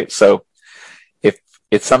saying, right? So, if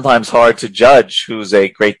it's sometimes hard to judge who's a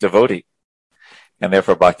great devotee, and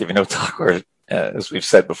therefore Bhaktivinoda Thakur as we've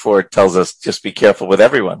said before, it tells us just be careful with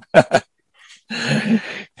everyone. But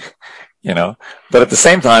at the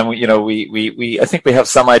same time, we I think we have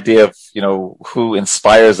some idea of, who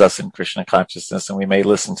inspires us in Krishna consciousness, and we may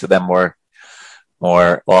listen to them more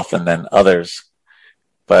often than others.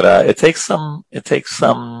 But it takes some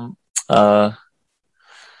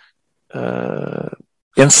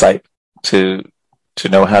insight to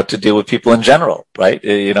know how to deal with people in general, right?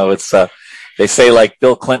 It's they say, like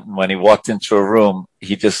Bill Clinton, when he walked into a room,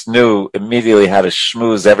 he just knew immediately how to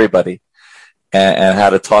schmooze everybody and how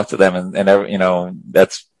to talk to them, and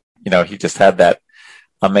that's he just had that.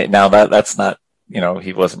 Now that's not,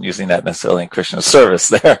 he wasn't using that necessarily in Krishna's service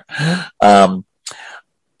there,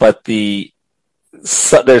 but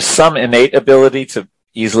there's some innate ability to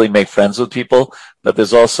easily make friends with people, but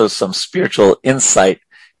there's also some spiritual insight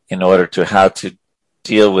in order to how to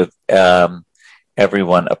deal with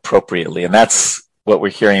everyone appropriately. And that's what we're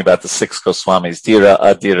hearing about the 6 Goswamis, Dhira,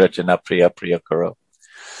 Adhira, Janapriya, Priyakaro,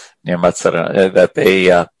 Nirmatsara, that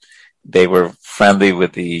they were friendly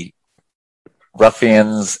with the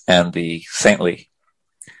ruffians and the saintly.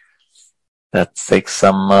 That takes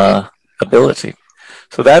some ability.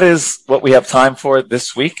 So that is what we have time for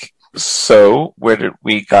this week. So where did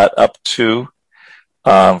we got up to?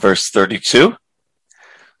 Verse 32.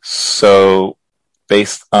 So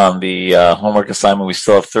based on the homework assignment, we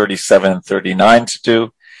still have 37 and 39 to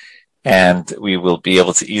do, and we will be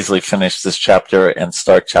able to easily finish this chapter and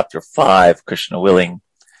start chapter 5, Krishna willing,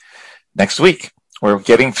 next week. We're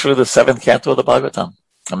getting through the 7th canto of the Bhagavatam.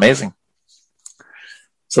 Amazing.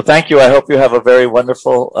 So thank you. I hope you have a very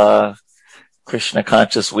wonderful Krishna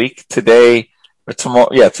conscious week. Today is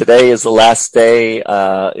the last day.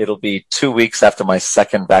 It'll be 2 weeks after my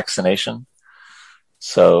 2nd vaccination.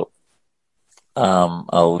 So I'll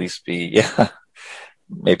at least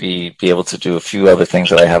maybe be able to do a few other things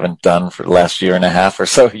that I haven't done for the last year and a half or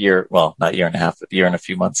so. Not year and a half, but year and a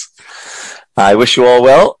few months. I wish you all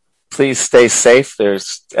well. Please stay safe.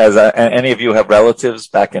 Any of you have relatives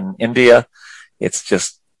back in India, it's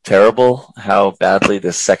just terrible how badly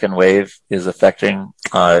this 2nd wave is affecting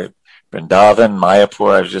Vrindavan,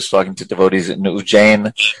 Mayapur. I was just talking to devotees in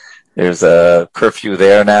Ujjain. There's a curfew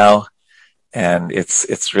there now, and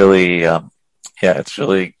it's really it's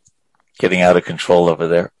really getting out of control over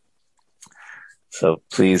there. So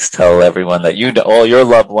please tell everyone that all your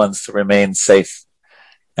loved ones to remain safe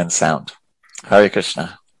and sound. Hare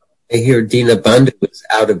Krishna. I hear Dina Bandhu is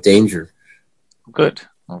out of danger. Good.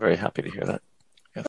 I'm very happy to hear that.